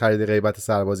هزینه خرید غیبت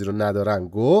سربازی رو ندارن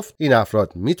گفت این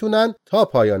افراد میتونن تا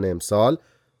پایان امسال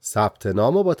ثبت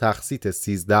نامو با تقسیط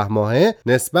 13 ماهه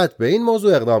نسبت به این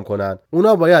موضوع اقدام کنن.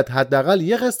 اونا باید حداقل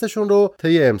یک قسطشون رو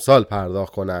طی امسال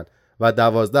پرداخت کنن و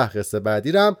 12 قسط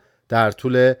بعدی هم در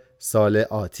طول سال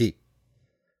آتی.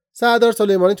 سردار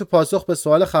سلیمانی تو پاسخ به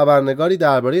سوال خبرنگاری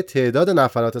درباره تعداد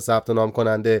نفرات ثبت نام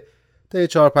کننده طی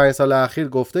 4-5 سال اخیر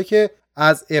گفته که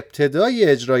از ابتدای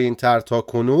اجرای این طرح تا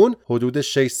کنون حدود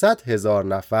 600,000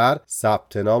 نفر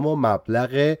ثبت نام و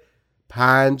مبلغ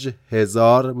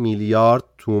 5,000 میلیارد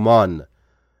تومان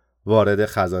وارد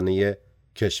خزانه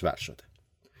کشور شده.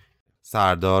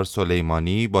 سردار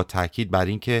سلیمانی با تاکید بر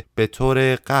اینکه به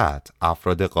طور قطع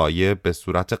افراد غایب به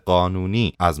صورت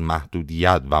قانونی از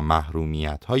محدودیت و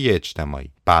محرومیت‌های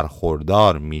اجتماعی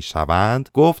برخوردار می‌شوند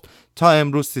گفت تا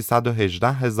امروز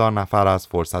 318,000 نفر از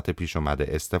فرصت پیش اومده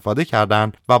استفاده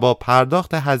کردند و با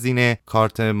پرداخت هزینه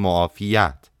کارت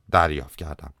معافیت دریافت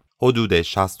کردند. حدود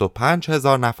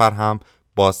 65,000 نفر هم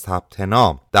با ثبت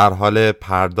نام در حال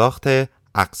پرداخت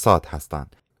اقساط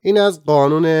هستند. این از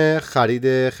قانون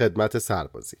خرید خدمت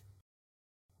سربازی.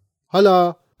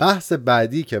 حالا بحث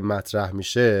بعدی که مطرح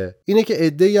میشه اینه که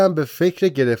عده‌ای هم به فکر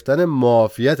گرفتن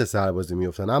معافیت سربازی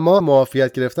میفتن، اما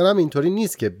معافیت گرفتن هم اینطوری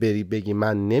نیست که بری بگی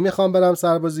من نمیخوام برم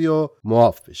سربازی و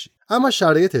معاف بشی. اما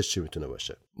شرایطش چی میتونه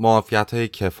باشه؟ معافیت‌های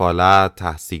کفالت،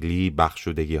 تحصیلی،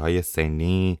 بخشودگی‌های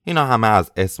سنی، اینا همه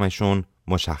از اسمشون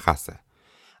مشخصه.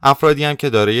 افرادی هم که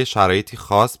دارای شرایطی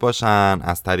خاص باشن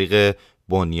از طریق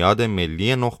بنیاد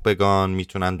ملی نخبگان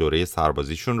میتونن دوره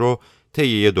سربازیشون رو طی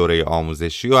یه دوره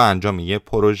آموزشی و انجام یه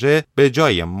پروژه به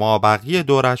جای مابقی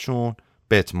دورشون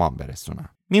به اتمام برسونن.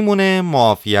 میمونه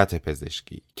معافیت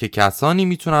پزشکی که کسانی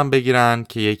میتونن بگیرن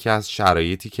که یکی از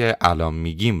شرایطی که الان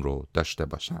میگیم رو داشته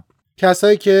باشن.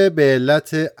 کسایی که به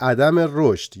علت عدم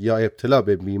رشد یا ابتلا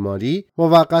به بیماری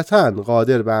موقتاً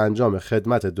قادر به انجام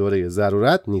خدمت دوره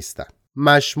ضرورت نیستن.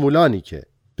 مشمولانی که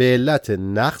به علت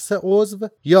نقص عضو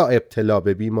یا ابتلا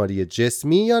به بیماری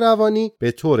جسمی یا روانی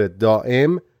به طور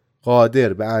دائم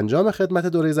قادر به انجام خدمت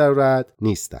دوره ضرورت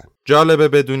نیستن. جالبه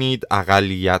بدونید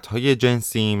اقلیت‌های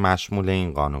جنسی مشمول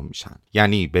این قانون میشن،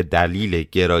 یعنی به دلیل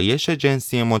گرایش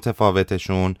جنسی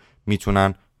متفاوتشون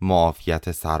میتونن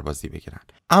معافیت سربازی بگیرن.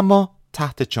 اما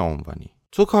تحت چه عنوانی؟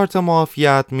 تو کارت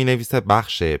معافیت مینویسه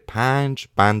بخش 5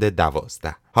 بند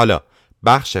 12. حالا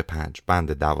بخش 5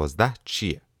 بند 12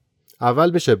 چیه؟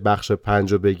 اول بشه بخش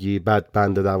 5 رو بگی بعد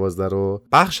بند 12 رو.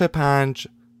 بخش 5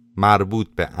 مربوط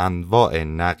به انواع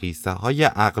نقیصه های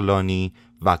عقلانی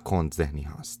و کندذهنی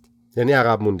هاست، یعنی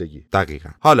عقب موندگی. دقیقاً.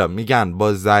 حالا میگن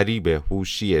با ضریب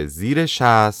هوشی زیر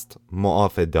 60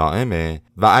 معاف دائمه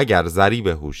و اگر ضریب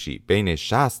هوشی بین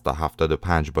 60 تا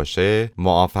 75 باشه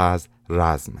معاف از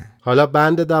رزمه. حالا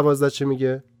بند 12 چی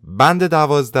میگه؟ بند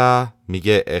 12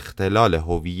 میگه اختلال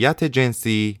هویت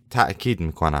جنسی، تأکید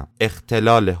میکنم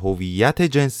اختلال هویت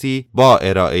جنسی با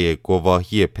ارائه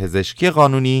گواهی پزشکی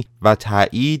قانونی و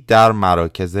تایید در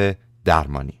مراکز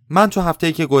درمانی. من تو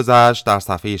هفته‌ای که گذشت در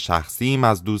صفحه شخصیم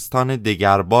از دوستان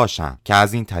دیگر باشم که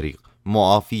از این طریق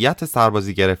معافیت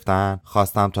سربازی گرفتن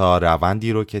خواستم تا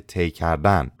روندی رو که طی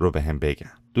کردن رو بهم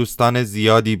بگن. دوستان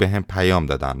زیادی بهم پیام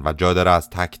دادن و جا داره از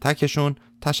تک تکشون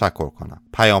تشکر کنم.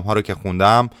 پیام ها رو که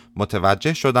خوندم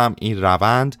متوجه شدم این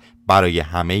روند برای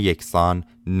همه یکسان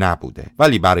نبوده،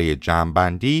 ولی برای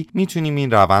جمع‌بندی میتونیم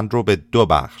این روند رو به 2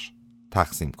 بخش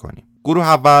تقسیم کنیم. گروه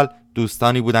اول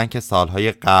دوستانی بودن که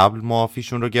سالهای قبل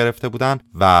معافیشون رو گرفته بودن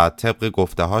و طبق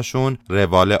گفته هاشون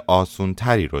روال آسون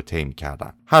تری رو طی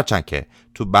کردن، هرچند که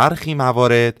تو برخی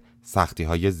موارد سختی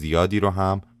های زیادی رو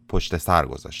هم پشت سر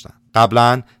گذاشتن.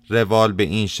 قبلا روال به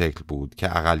این شکل بود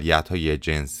که اقلیت‌های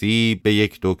جنسی به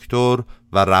یک دکتر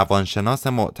و روانشناس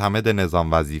معتمد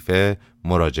نظام وظیفه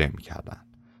مراجعه می‌کردن.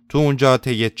 تو اونجا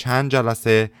طی چند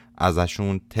جلسه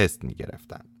ازشون تست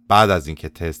می‌گرفتن. بعد از اینکه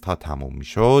تست ها تموم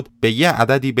می‌شد به یه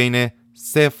عددی بین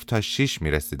 0 تا 6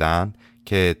 می‌رسیدن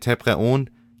که طبق اون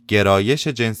گرایش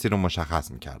جنسی رو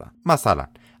مشخص می‌کردن. مثلا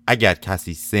اگر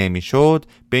کسی 3 میشد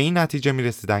به این نتیجه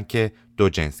میرسیدن که دو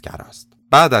جنسگراست.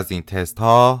 بعد از این تست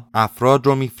ها افراد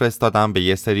رو میفرستادن به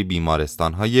یه سری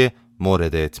بیمارستان های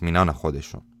مورد اطمینان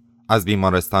خودشون. از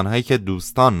بیمارستان هایی که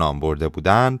دوستان نام برده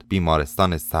بودند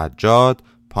بیمارستان سجاد،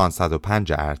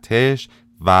 505 ارتش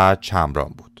و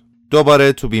چمران بود.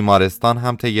 دوباره تو بیمارستان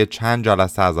هم طی چند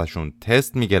جلسه ازشون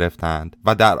تست میگرفتند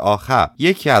و در آخر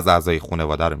یکی از اعضای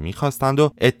خانواده رو میخواستند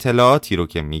و اطلاعاتی رو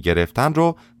که میگرفتن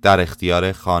رو در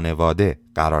اختیار خانواده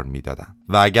قرار میدادن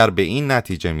و اگر به این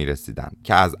نتیجه میرسیدن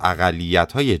که از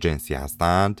اقلیت‌های جنسی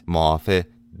هستند معاف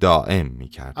دائم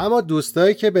میکردن. اما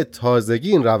دوستایی که به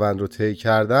تازگی این روند رو طی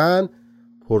کردن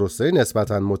پروسه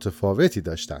نسبتاً متفاوتی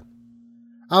داشتن.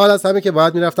 اول از همه که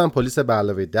باید میرفتن پلیس به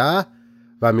علاوه 10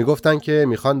 و میگفتن که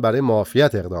میخوان برای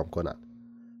معافیت اقدام کنن.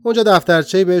 اونجا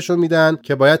دفترچه‌ای بهشون میدن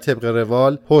که باید طبق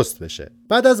روال پست بشه.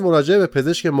 بعد از مراجعه به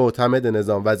پزشک معتمد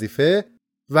نظام وظیفه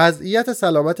وضعیت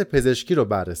سلامت پزشکی رو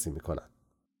بررسی میکنن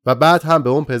و بعد هم به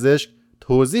اون پزشک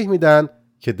توضیح میدن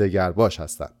که دگرباش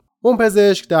هستن. اون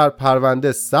پزشک در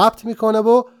پرونده ثبت میکنه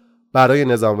و برای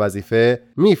نظام وظیفه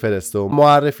میفرسته و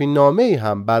معرفی نامه‌ای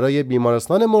هم برای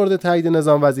بیمارستان مورد تایید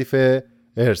نظام وظیفه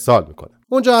ارسال میکنه.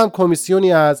 اونجا هم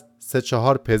کمیسیونی از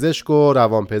 3-4 پزشک و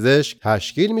روانپزشک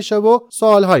تشکیل میشه و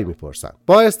سوالهایی میپرسن.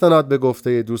 با استناد به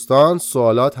گفته دوستان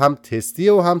سوالات هم تستی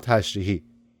و هم تشریحی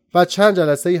و چند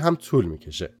جلسه‌ای هم طول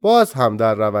میکشه. باز هم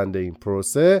در روند این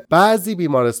پروسه بعضی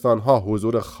بیمارستان‌ها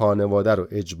حضور خانواده رو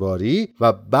اجباری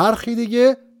و برخی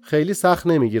دیگه خیلی سخت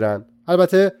نمیگیرن.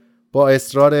 البته با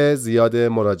اصرار زیاد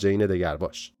مراجعین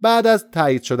دگرباش. بعد از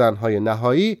تایید شدن‌های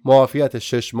نهایی معافیت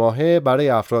 6 ماهه برای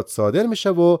افراد صادر میشه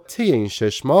و طی این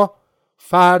 6 ماه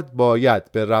فرد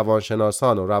باید به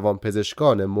روانشناسان و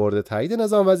روانپزشکان مورد تایید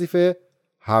نظام وظیفه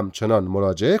همچنان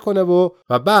مراجعه کنه و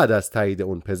بعد از تایید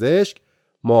اون پزشک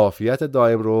معافیت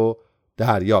دائم رو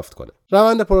دریافت کنه.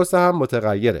 روند پروسه هم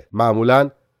متغیره. معمولاً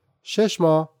 6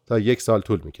 ماه تا 1 سال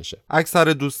طول میکشه. اکثر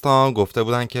دوستان گفته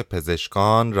بودن که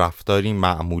پزشکان رفتاری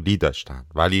معمولی داشتن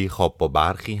ولی خب با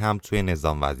برخی هم توی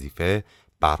نظام وظیفه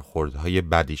برخوردهای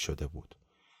بدی شده بود.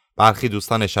 برخی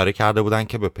دوستان اشاره کرده بودن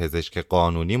که به پزشک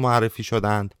قانونی معرفی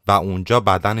شدند و اونجا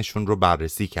بدنشون رو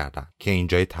بررسی کردن که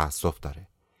اینجای تأسف داره.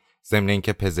 ضمن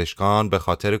اینکه پزشکان به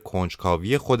خاطر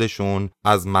کنجکاوی خودشون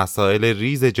از مسائل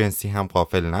ریز جنسی هم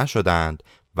غافل نشدند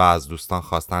و از دوستان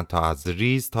خواستن تا از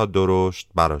ریز تا درشت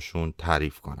براشون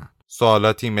تعریف کنن.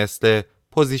 سوالاتی مثل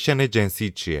پوزیشن جنسی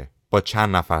چیه؟ با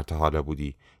چند نفر تا حالا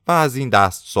بودی؟ و از این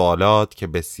دست سوالات که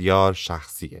بسیار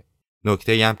شخصیه.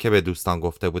 نکته‌ای هم که به دوستان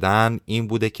گفته بودن این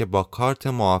بوده که با کارت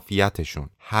معافیتشون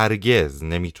هرگز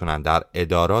نمیتونن در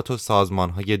ادارات و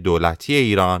سازمانهای دولتی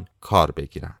ایران کار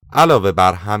بگیرن. علاوه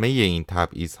بر همه این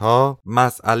تبعیض‌ها،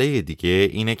 مسئله دیگه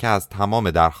اینه که از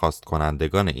تمام درخواست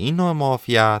کنندگان این نوع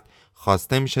معافیت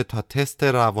خواسته میشه تا تست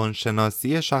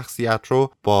روانشناسی شخصیت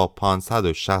رو با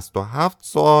 567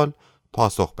 سوال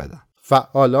پاسخ بدن.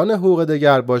 فعالان حقوق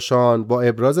دگرباشان با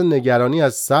ابراز نگرانی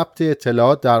از ثبت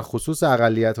اطلاعات در خصوص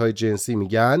اقلیت‌های جنسی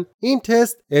میگن این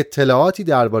تست اطلاعاتی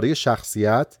درباره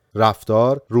شخصیت،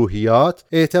 رفتار، روحیات،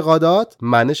 اعتقادات،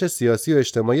 منش سیاسی و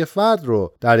اجتماعی فرد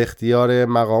رو در اختیار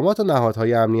مقامات و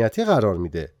نهادهای امنیتی قرار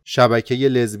میده. شبکه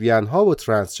لزبیان ها و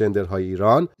ترانسجندرهای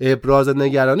ایران ابراز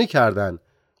نگرانی کردند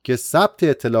که ثبت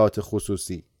اطلاعات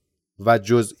خصوصی و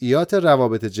جزئیات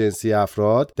روابط جنسی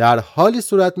افراد در حالی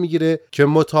صورت میگیره که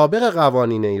مطابق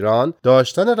قوانین ایران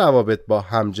داشتن روابط با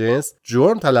همجنس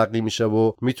جرم تلقی میشه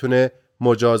و میتونه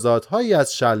مجازات هایی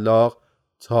از شلاق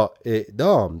تا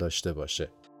اعدام داشته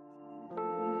باشه.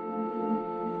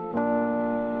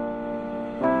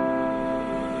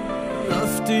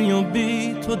 رفتی و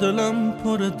بی تو دلم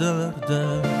پر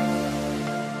درده،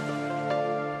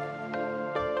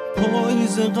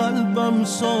 پاییز قلبم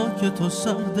ساکت و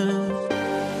سرده،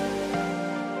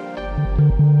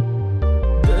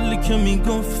 دلی که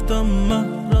میگفتم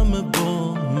محرم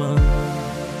با من،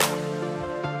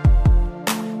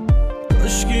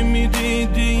 کاشکی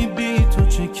میدیدی بی تو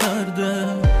چه کرده،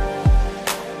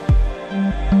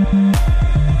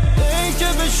 ای که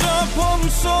به شبم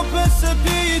صبح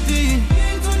سپیدی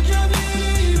بی تو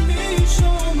کبیری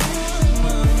میشم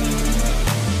من،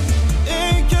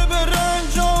 ای که به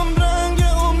رنجام رنگ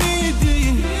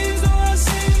امیدی بی تو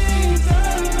حسینی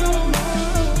دردم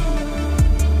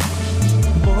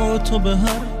من، با تو به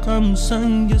هر غم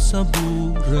سنگ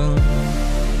صبورم،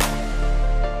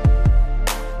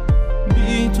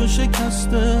 بی تو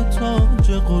شکسته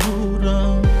تاج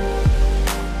غرورم،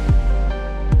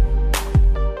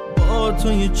 با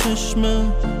تو یه چشمه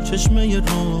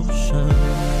روشن،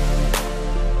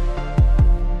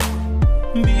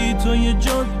 بی تو یه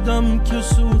جادم که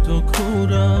سود و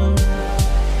کورم.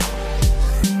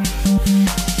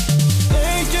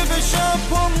 ای که به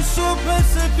شب هم صبح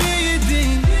سپیدی،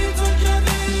 بی تو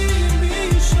کبیریم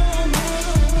بی شما،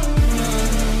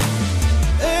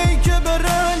 ای که به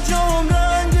رنجام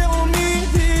رنگ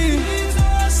امیدی، بی تو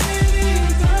اسیری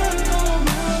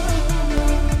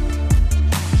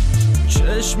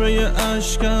چشمه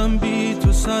عشقم بی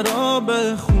تو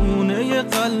سراب، خونه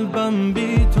قلبم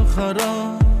بی تو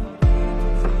خراب،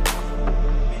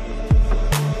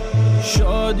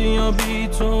 شادی و بی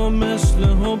تو مثل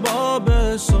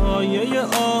حباب، سایه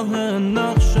آه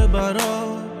نقش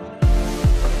برا،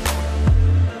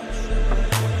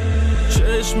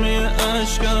 چشمه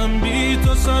عشقم بی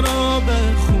تو سراب،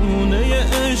 خونه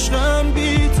عشقم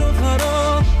بی تو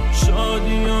خراب،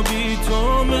 شادی و بی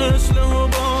تو مثل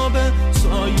حباب،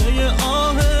 سایه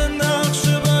آه نقش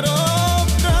برا.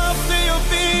 رفتی و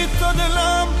بی تو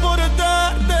دلم پر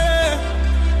درده،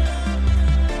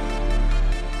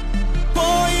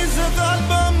 پاییز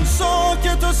قلبم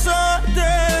ساکت و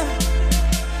سرده،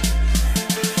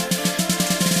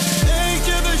 ای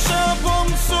که به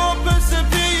شبم صبح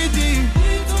سپیدی،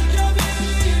 بی تو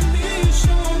کبیریم بی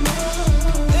شما،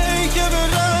 ای که به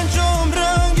رنجم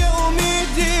رنگ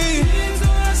امیدی، بی تو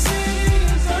اسیری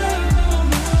دردم،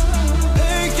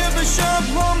 ای که به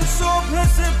شبم صبح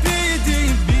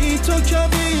سپیدی، بی تو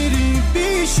کبیریم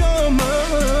بی شما،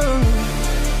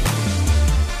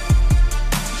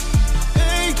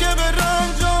 که به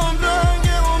رنجم رنگ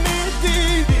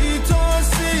امیدی، بی تو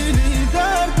اسیری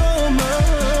دردم.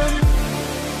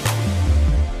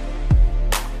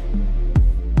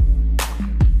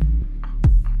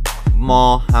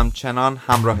 ما همچنان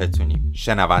همراهتونیم.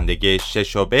 شنونده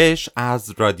ششبش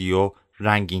از رادیو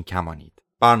رنگین کمانید.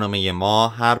 برنامه ما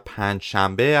هر 5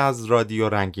 شنبه از رادیو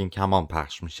رنگین کمان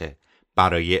پخش میشه.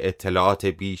 برای اطلاعات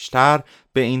بیشتر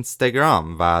به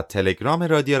اینستاگرام و تلگرام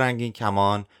رادیو رنگین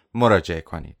کمان مراجعه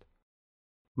کنید.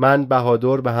 من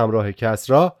بهادر به همراه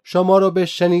کسری شما رو به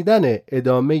شنیدن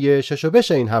ادامه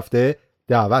ششبش این هفته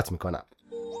دعوت میکنم.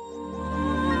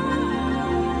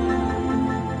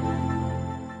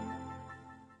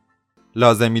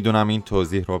 لازم میدونم این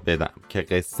توضیح رو بدم که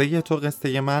قصه تو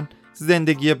قصه من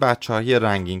زندگی بچه‌های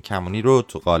رنگین کمونی رو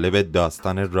تو قالب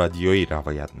داستان رادیویی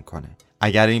روایت میکنه.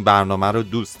 اگر این برنامه رو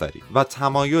دوست دارید و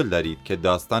تمایل دارید که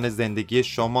داستان زندگی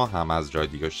شما هم از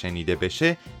رادیو شنیده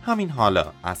بشه، همین حالا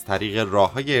از طریق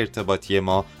راه‌های ارتباطی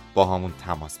ما با همون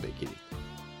تماس بگیرید.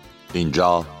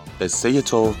 اینجا قصه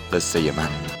تو قصه من،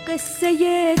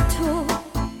 قصه تو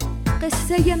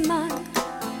قصه من،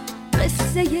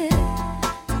 قصه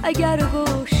اگر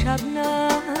و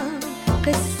شبنم،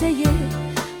 قصه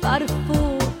برف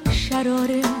و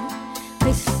شراره،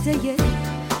 قصه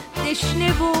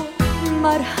دشنه و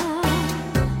مرهم،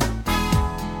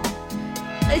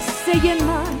 قصه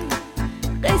من،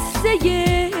 قصه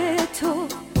تو،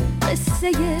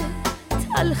 قصه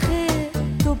تلخ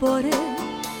دوباره،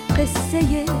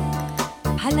 قصه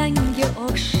پلنگ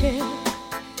عاشق،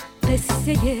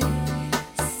 قصه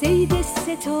صید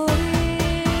ستاره.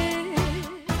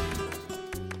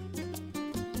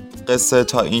 قصه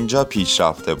تا اینجا پیش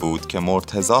رفته بود که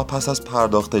مرتضی پس از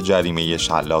پرداخت جریمه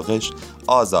شلاقش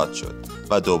آزاد شد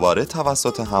و دوباره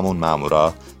توسط همون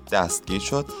مامورا دستگیر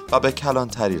شد و به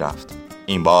کلانتری رفت.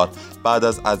 این بار بعد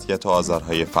از اذیت و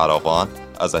آزارهای فراوان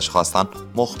ازش خواستن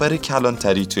مخبر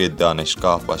کلانتری توی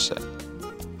دانشگاه باشه.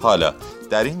 حالا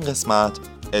در این قسمت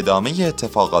ادامه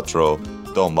اتفاقات رو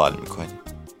دنبال میکنیم.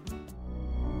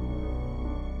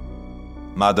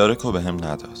 مدارکو به هم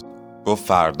نداد. گفت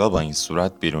فردا با این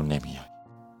صورت بیرون نمیای.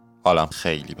 حالم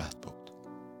خیلی بد بود.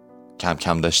 کم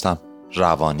کم داشتم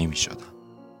روانی می شدم.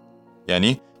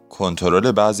 یعنی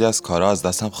کنترل بعضی از کارها از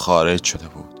دستم خارج شده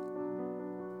بود.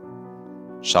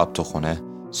 شب تو خونه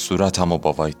صورتمو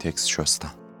با وایتکس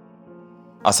شستم.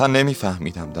 اصلا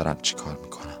نمیفهمیدم دارم چی کار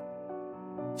میکنم.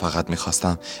 فقط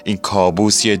میخواستم این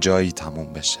کابوس یه جایی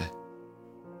تموم بشه.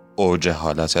 اوج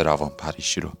حالت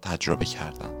روانپریشی رو تجربه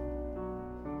کردم.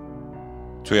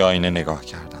 توی آینه نگاه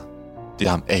کردم.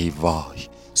 دیدم ای وای،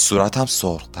 صورتم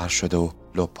سرخ‌تر شده و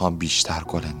لپام بیشتر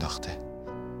گل انداخته.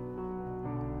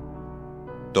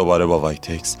 دوباره با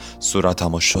وایتکس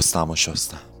صورتمو شستم.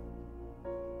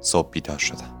 صبح بیدار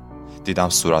شدم. دیدم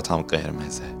صورتم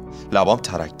قرمزه. لبام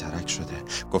ترک ترک شده.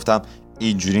 گفتم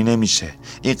اینجوری نمیشه.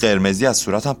 این قرمزی از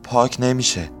صورتم پاک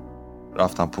نمیشه.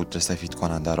 رفتم پودر سفید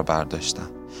کننده رو برداشتم.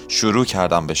 شروع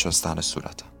کردم به شستن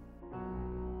صورتم.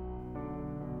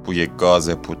 بوی گاز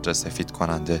پودر سفید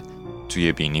کننده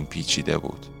توی بینیم پیچیده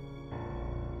بود.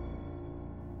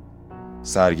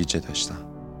 سرگیجه داشتم.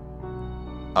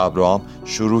 ابروام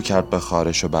شروع کرد به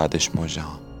خارش و بعدش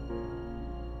مژه‌هام.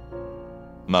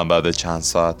 من بعد چند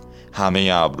ساعت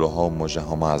همه ابروها و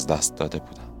مژه‌هامو از دست داده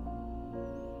بودم.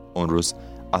 اون روز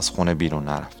از خونه بیرون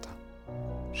نرفتم.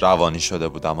 روانی شده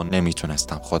بودم و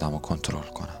نمیتونستم خودم رو کنترل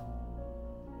کنم.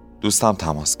 دوستم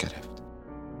تماس گرفت.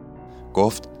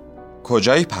 گفت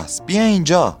کجایی پس؟ بیا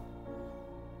اینجا.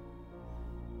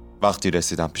 وقتی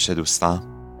رسیدم پیش دوستم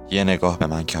یه نگاه به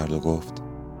من کرد و گفت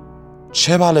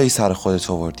چه بلایی سر خودت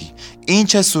آوردی؟ این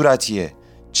چه صورتیه؟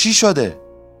 چی شده؟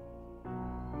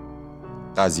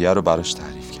 قضیه رو براش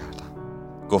تعریف کردم.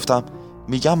 گفتم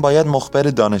میگم باید مخبر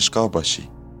دانشگاه باشی.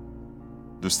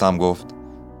 دوستم گفت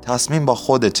تصمیم با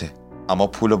خودته، اما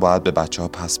پولو باید به بچه ها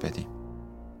پس بدیم.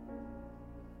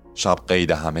 شب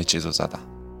قید همه چیزو زدم.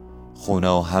 خونه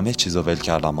و همه چیزو ول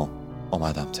کردم و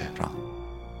اومدم تهران.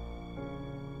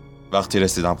 وقتی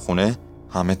رسیدم خونه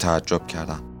همه تعجب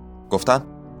کردن. گفتن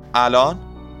الان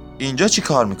اینجا چی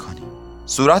کار میکنی؟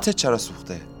 صورتت چرا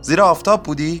سوخته؟ زیر آفتاب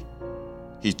بودی؟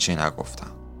 هیچی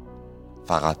نگفتم.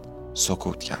 فقط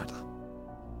سکوت کردم.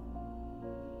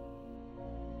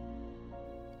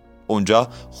 اونجا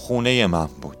خونه من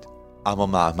بود، اما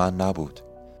مأمن نبود.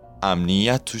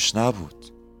 امنیت توش نبود.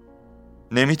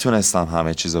 نمیتونستم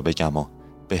همه چیزو بگم و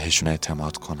بهشون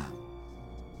اعتماد کنم.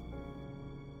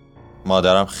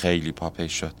 مادرم خیلی پاپی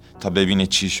شد تا ببینه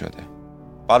چی شده.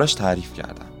 براش تعریف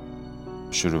کردم.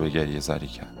 شروع به گریه زاری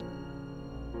کرد.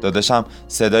 داداشم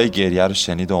صدای گریه رو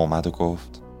شنید و اومد و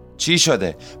گفت چی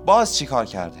شده؟ باز چی کار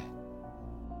کرده؟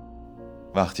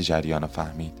 وقتی جریانو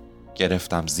فهمید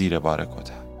گرفتم زیر بار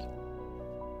کتک.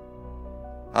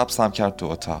 حبسم کرد تو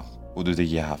اتاق حدود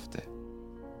 1 هفته.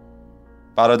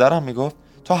 برادرم میگفت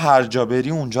تو هر جا بری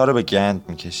اونجا رو به گند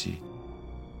میکشی.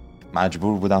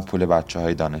 مجبور بودم پول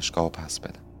بچه‌های دانشگاه رو پس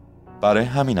بدم. برای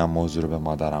همینم موضوع رو به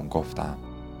مادرم گفتم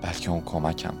بلکه اون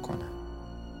کمکم کنه.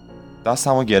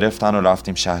 دستمو گرفتن و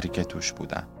رفتیم شهری که توش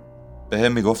بودن.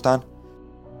 بهم میگفتن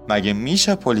مگه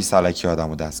میشه پلیس الکی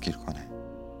آدمو دستگیر کنه؟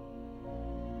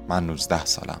 من 19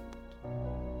 سالم بود.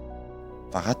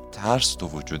 فقط ترس تو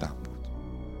وجودم بود.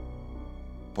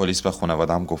 پلیس به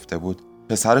خانواده‌ام گفته بود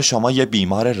پسر شما یه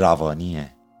بیمار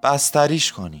روانیه،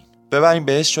 بستریش کنین، ببرین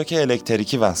بهش شوک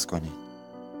الکتریکی وصل کنین.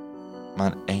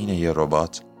 من عین یه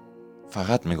ربات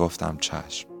فقط میگفتم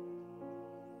چشم.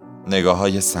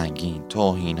 نگاه‌های سنگین،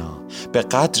 توهینا به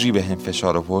قدری به هم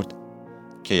فشار آورد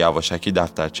که یواشکی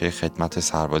دفترچه خدمت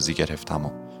سربازی گرفتم و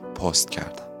پست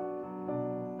کردم.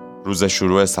 روز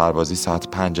شروع سربازی ساعت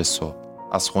 5 صبح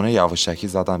از خونه یواشکی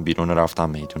زدم بیرون و رفتم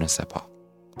میدون سپاه.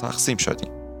 تقسیم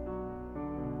شدیم.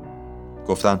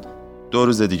 گفتن 2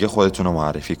 روز دیگه خودتون رو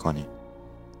معرفی کنین.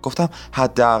 گفتم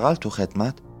حداقل تو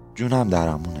خدمت جونم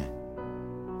درمونه.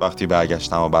 وقتی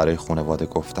برگشتم و برای خانواده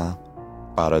گفتم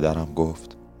برادرم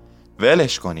گفت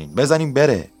ولش کنین بزنین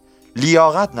بره،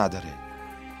 لیاقت نداره.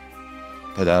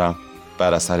 پدرم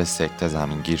بر اثر سکته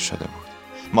زمین گیر شده بود.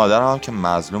 مادرم هم که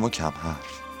مظلوم و کم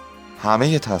حرف.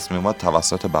 همه تصمیمات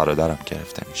توسط برادرم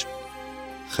گرفته میشد.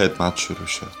 خدمت شروع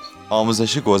شد.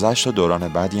 آموزشی گذشت و دوران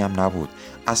بعدی هم نبود.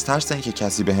 از ترس اینکه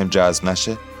کسی بهم جذب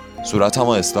نشه صورتم رو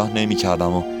اصلاح نمی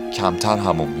کردم و کمتر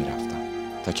همون می رفتم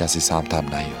تا کسی سمتم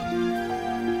نیاد.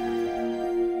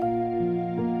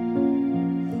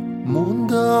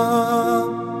 موندم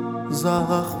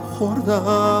زخم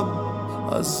خوردم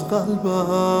از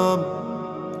قلبم،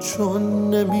 چون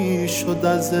نمی شد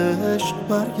از عشق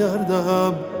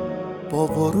برگردم. با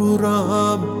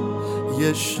غرورم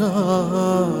یه شهر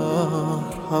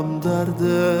هم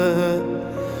درده،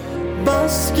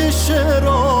 بس که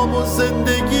شعرامو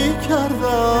زندگی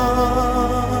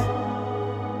کردم.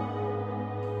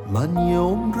 من یه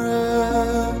عمره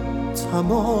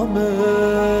تمام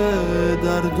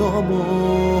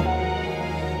دردامو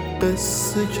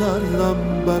قصه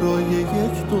کردم برای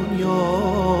یک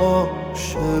دنیا.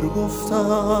 شعر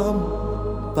گفتم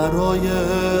برای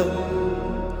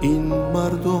این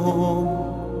مردم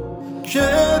که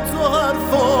تو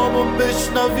حرفامو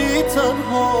بشنوی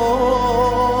تنها،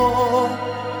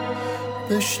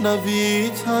 بشنوی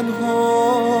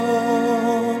تنها.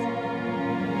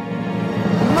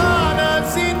 من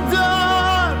از این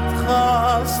درد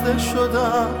خسته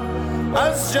شدم،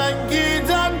 از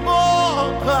جنگیدن با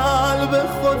قلب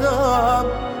خودم.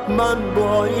 من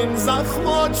با این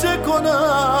زخما چه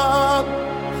کنم؟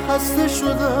 خسته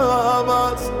شدم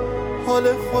از حال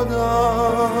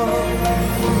خودم.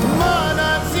 من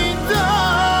از این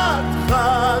درد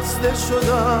خسته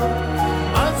شدم،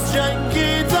 از از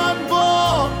جنگیدن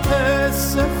با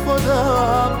حس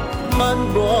خودم،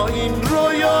 من با این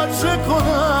رویا چه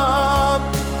کنم؟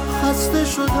 خسته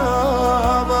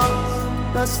شدم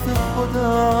از دست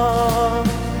خودم.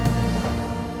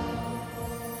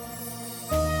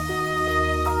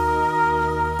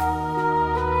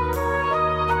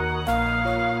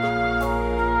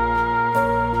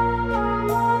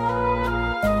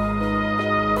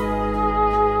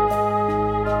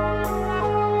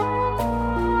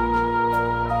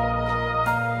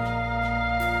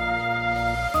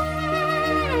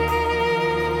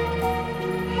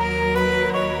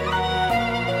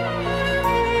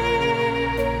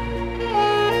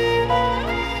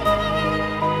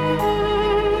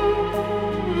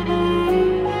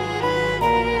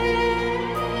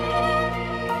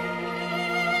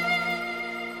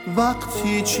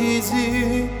 وقتی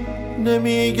چیزی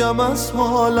نمیگم از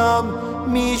حالم،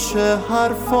 میشه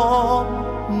حرفام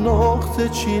نقطه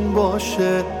چین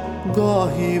باشه.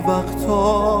 گاهی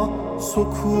وقتا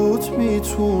سکوت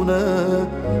میتونه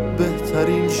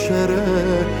بهترین شعر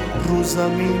رو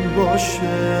زمین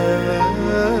باشه.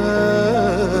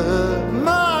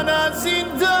 من از این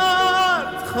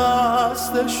درد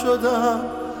خسته شدم،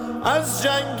 از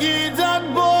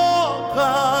جنگیدن با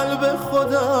قلب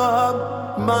خودم،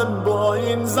 من با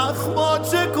این زخما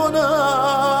چه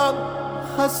کنم؟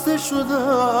 خسته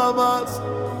شدم از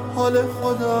حال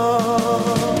خودم.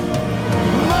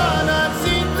 من از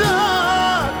این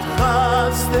درد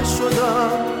خسته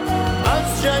شدم،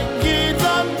 از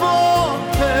جنگیدن با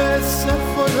حس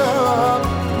خودم،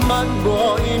 من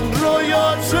با این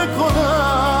رویا چه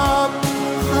کنم؟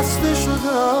 خسته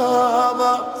شدم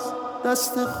از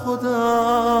دست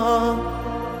خودم.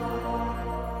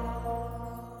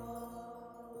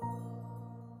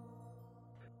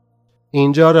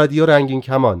 اینجا رادیو رنگین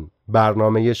کمان،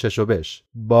 برنامه ششوبش.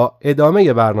 با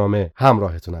ادامه برنامه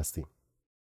همراهتون هستیم.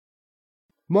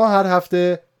 ما هر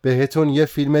هفته بهتون یه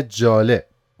فیلم جالب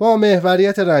با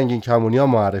محوریت رنگین کمونیا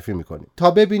معرفی میکنیم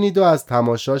تا ببینید و از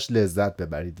تماشاش لذت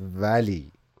ببرید.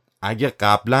 ولی اگه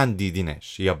قبلا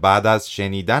دیدینش یا بعد از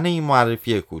شنیدن این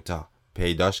معرفی کوتاه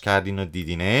پیداش کردین و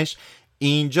دیدینش،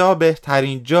 اینجا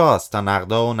بهترین جاست تا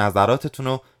نقدا و نظراتتون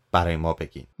رو برای ما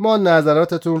بگین. ما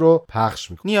نظراتتون رو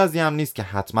پخش میکنیم. نیازی هم نیست که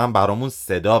حتما برامون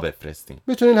صدا بفرستین.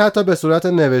 میتونین حتی به صورت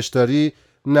نوشتاری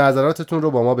نظراتتون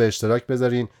رو با ما به اشتراک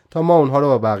بذارین تا ما اونها رو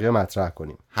با بقیه مطرح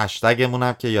کنیم. هشتگمون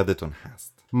هم که یادتون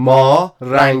هست، ما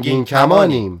رنگین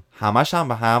کمانیم. همش هم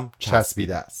به هم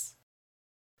چسبیده است.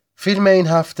 فیلم این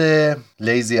هفته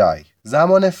لیزی آی.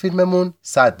 زمان فیلممون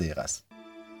 100 دقیقه است.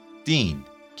 دین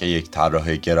که یک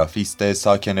طراح گرافیست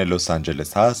ساکن لس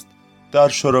آنجلس است، در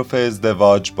شرف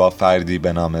ازدواج با فردی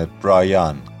به نام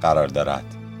برایان قرار دارد،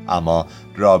 اما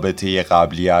رابطه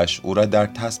قبلیش او را در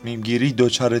تصمیم گیری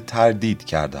دچار تردید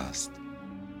کرده است.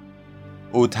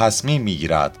 او تصمیم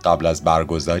میگیرد قبل از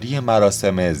برگزاری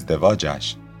مراسم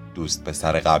ازدواجش دوست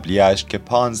پسر قبلیش که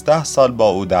 15 سال با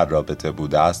او در رابطه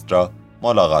بوده است را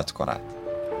ملاقات کند.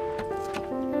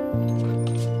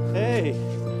 Hey.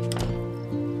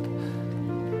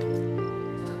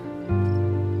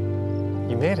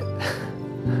 You made it.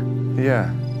 Yeah.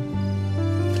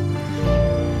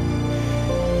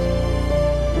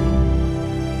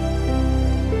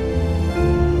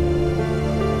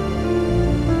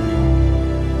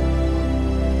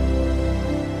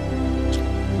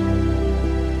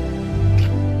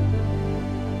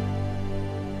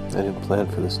 I didn't plan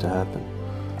for this to happen.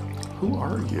 Who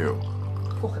are you?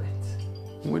 What?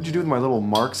 What'd you do with my little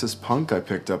Marxist punk I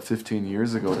picked up 15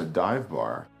 years ago at a dive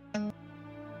bar?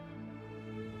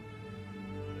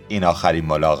 این آخرین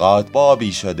ملاقات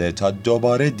بابی شده تا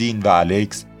دوباره دین و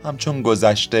الکس همچون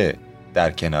گذشته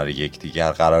در کنار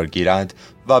یکدیگر قرار گیرند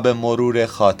و به مرور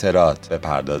خاطرات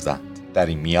بپردازند. در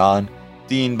این میان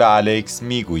دین به الکس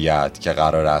میگوید که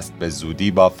قرار است به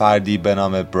زودی با فردی به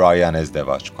نام برایان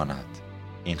ازدواج کند.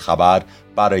 این خبر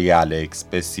برای الکس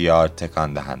بسیار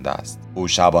تکان دهنده است. او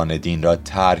شبانه دین را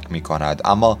ترک می کند،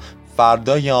 اما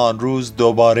فردای آن روز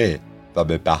دوباره و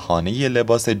به بهانه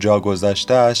لباس جا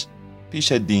گذاشته‌اش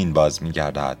پیش دین باز می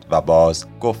گردد و باز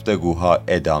گفتگوها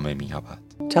ادامه می یابد.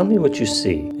 Tell me what you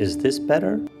see. Is this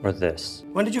better or this?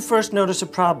 When did you first notice a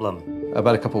problem?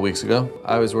 About a couple weeks ago.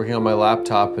 I was working on my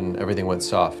laptop and everything went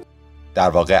soft. در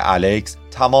واقع الکس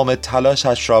تمام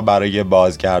تلاشش را برای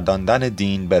بازگرداندن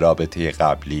دین به رابطه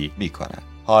قبلی می کند.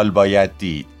 حال باید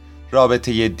دید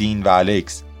رابطه دین و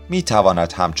الکس می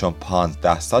تواند همچون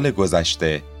 15 سال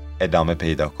گذشته ادامه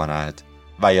پیدا کند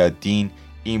و یا دین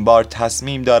این بار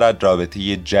تصمیم دارد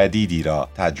رابطه جدیدی را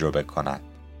تجربه کند.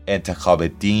 انتخاب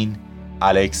دین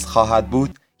الکس خواهد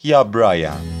بود یا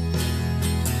برایان.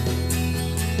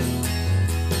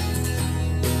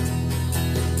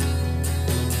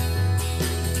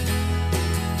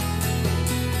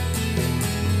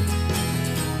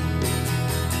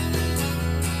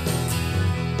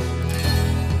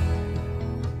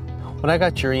 When I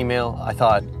got your email, I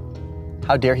thought,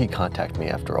 how dare he contact me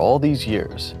after all these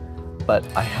years? But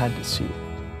I had to see you.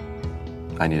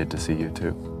 I needed to see you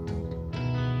too.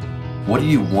 What do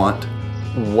you want?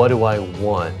 What do I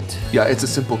want? Yeah, it's a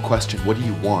simple question. What do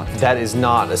you want? That is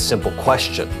not a simple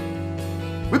question.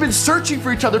 We've been searching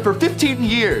for each other for 15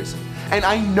 years, and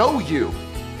I know you.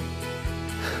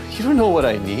 You don't know what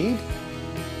I need?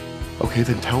 Okay,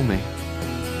 then tell me.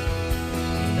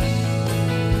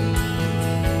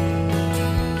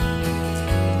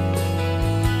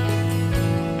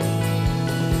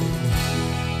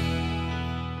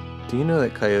 Do you know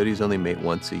that coyotes only mate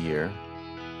once a year?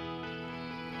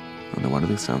 Oh, no, why do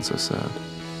they sound so sad?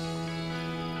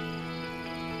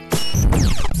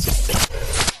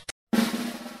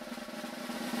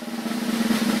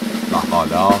 و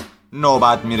حالا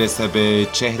نوبت میرسه به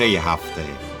چهره هفته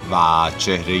و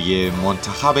چهره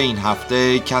منتخب این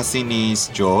هفته کسی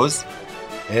نیست جز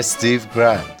استیو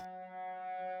گرند.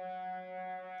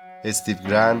 استیو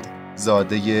گرند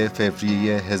زاده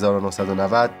فوریه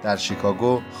 1990 در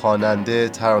شیکاگو، خواننده،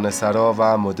 ترانه‌سرا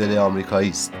و مدل آمریکایی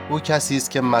است. او کسی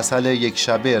است که مثل یک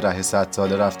شبه ره 100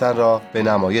 ساله رفتن را به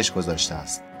نمایش گذاشته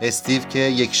است. استیو که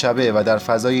یک شبه و در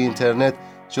فضای اینترنت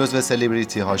جزو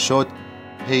سلبریتی ها شد،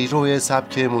 پیرو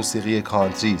سبک موسیقی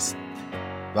کانتری است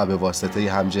و به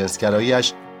واسطه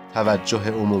همجنسگرایی‌اش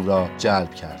توجه عموم را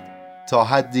جلب کرد، تا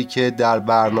حدی که در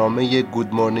برنامه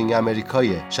گود مورنینگ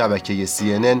امریکای شبکه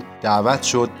CNN دعوت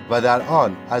شد و در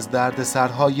آن از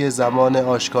دردسرهای زمان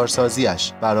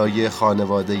آشکارسازیش برای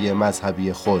خانواده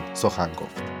مذهبی خود سخن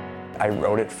گفت. I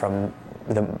wrote it from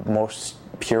the most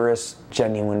purest,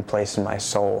 genuine place in my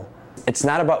soul. It's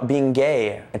not about being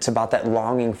gay, it's about that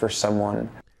longing for someone.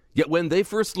 Yet when they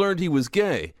first learned he was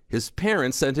gay, his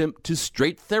parents sent him to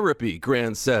straight therapy,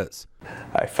 Grant says.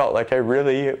 I felt like I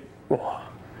really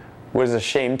was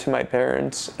ashamed to my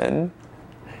parents, and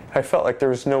I felt like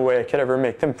there was no way I could ever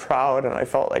make them proud, and I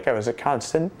felt like I was a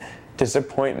constant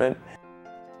disappointment.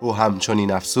 او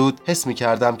همچنین افسود، حس می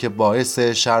کردم که باعث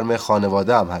شرم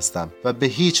خانواده‌ام هستم و به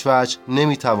هیچ وجه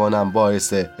نمی توانم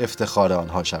باعث افتخار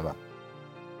آنها شوم.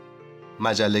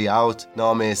 مجله اوت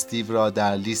نام استیو را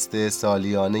در لیست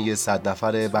سالیانه 100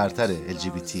 نفر برتر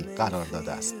LGBT قرار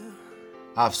داده است.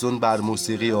 افزون بر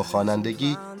موسیقی و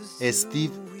خوانندگی،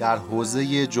 استیو در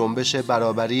حوزه جنبش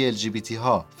برابری LGBT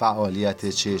ها فعالیت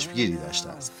چشمگیری داشته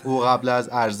است. او قبل از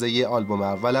عرضه آلبوم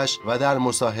اولش و در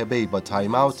مصاحبه‌ای با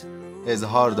تایم اوت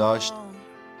اظهار داشت: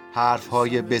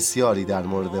 حرف‌های بسیاری در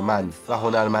مورد من و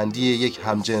هنرمندی یک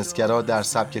همجنسگرا در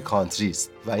سبک کانتری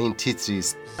است و این تیتری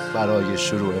است برای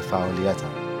شروع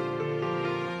فعالیتم.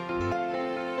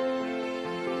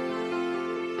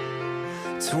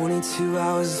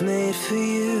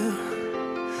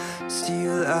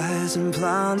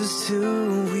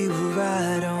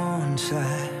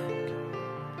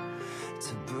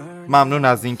 ممنون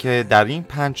از اینکه در این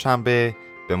پنجشنبه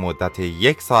به مدت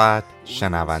 1 ساعت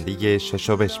شنونده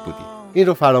ششوبش بودید. این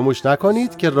رو فراموش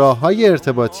نکنید که راه‌های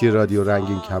ارتباطی رادیو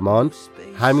رنگین کمان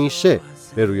همیشه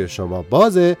به روی شما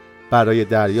بازه برای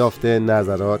دریافت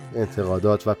نظرات،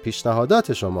 انتقادات و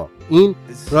پیشنهادات شما. این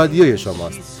رادیوی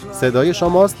شماست، صدای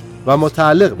شماست و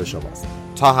متعلق به شماست.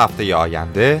 تا هفته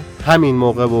آینده همین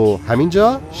موقع و همین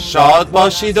جا شاد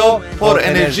باشید و پر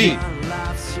انرژی.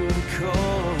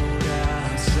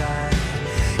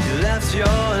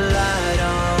 Your light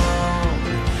on.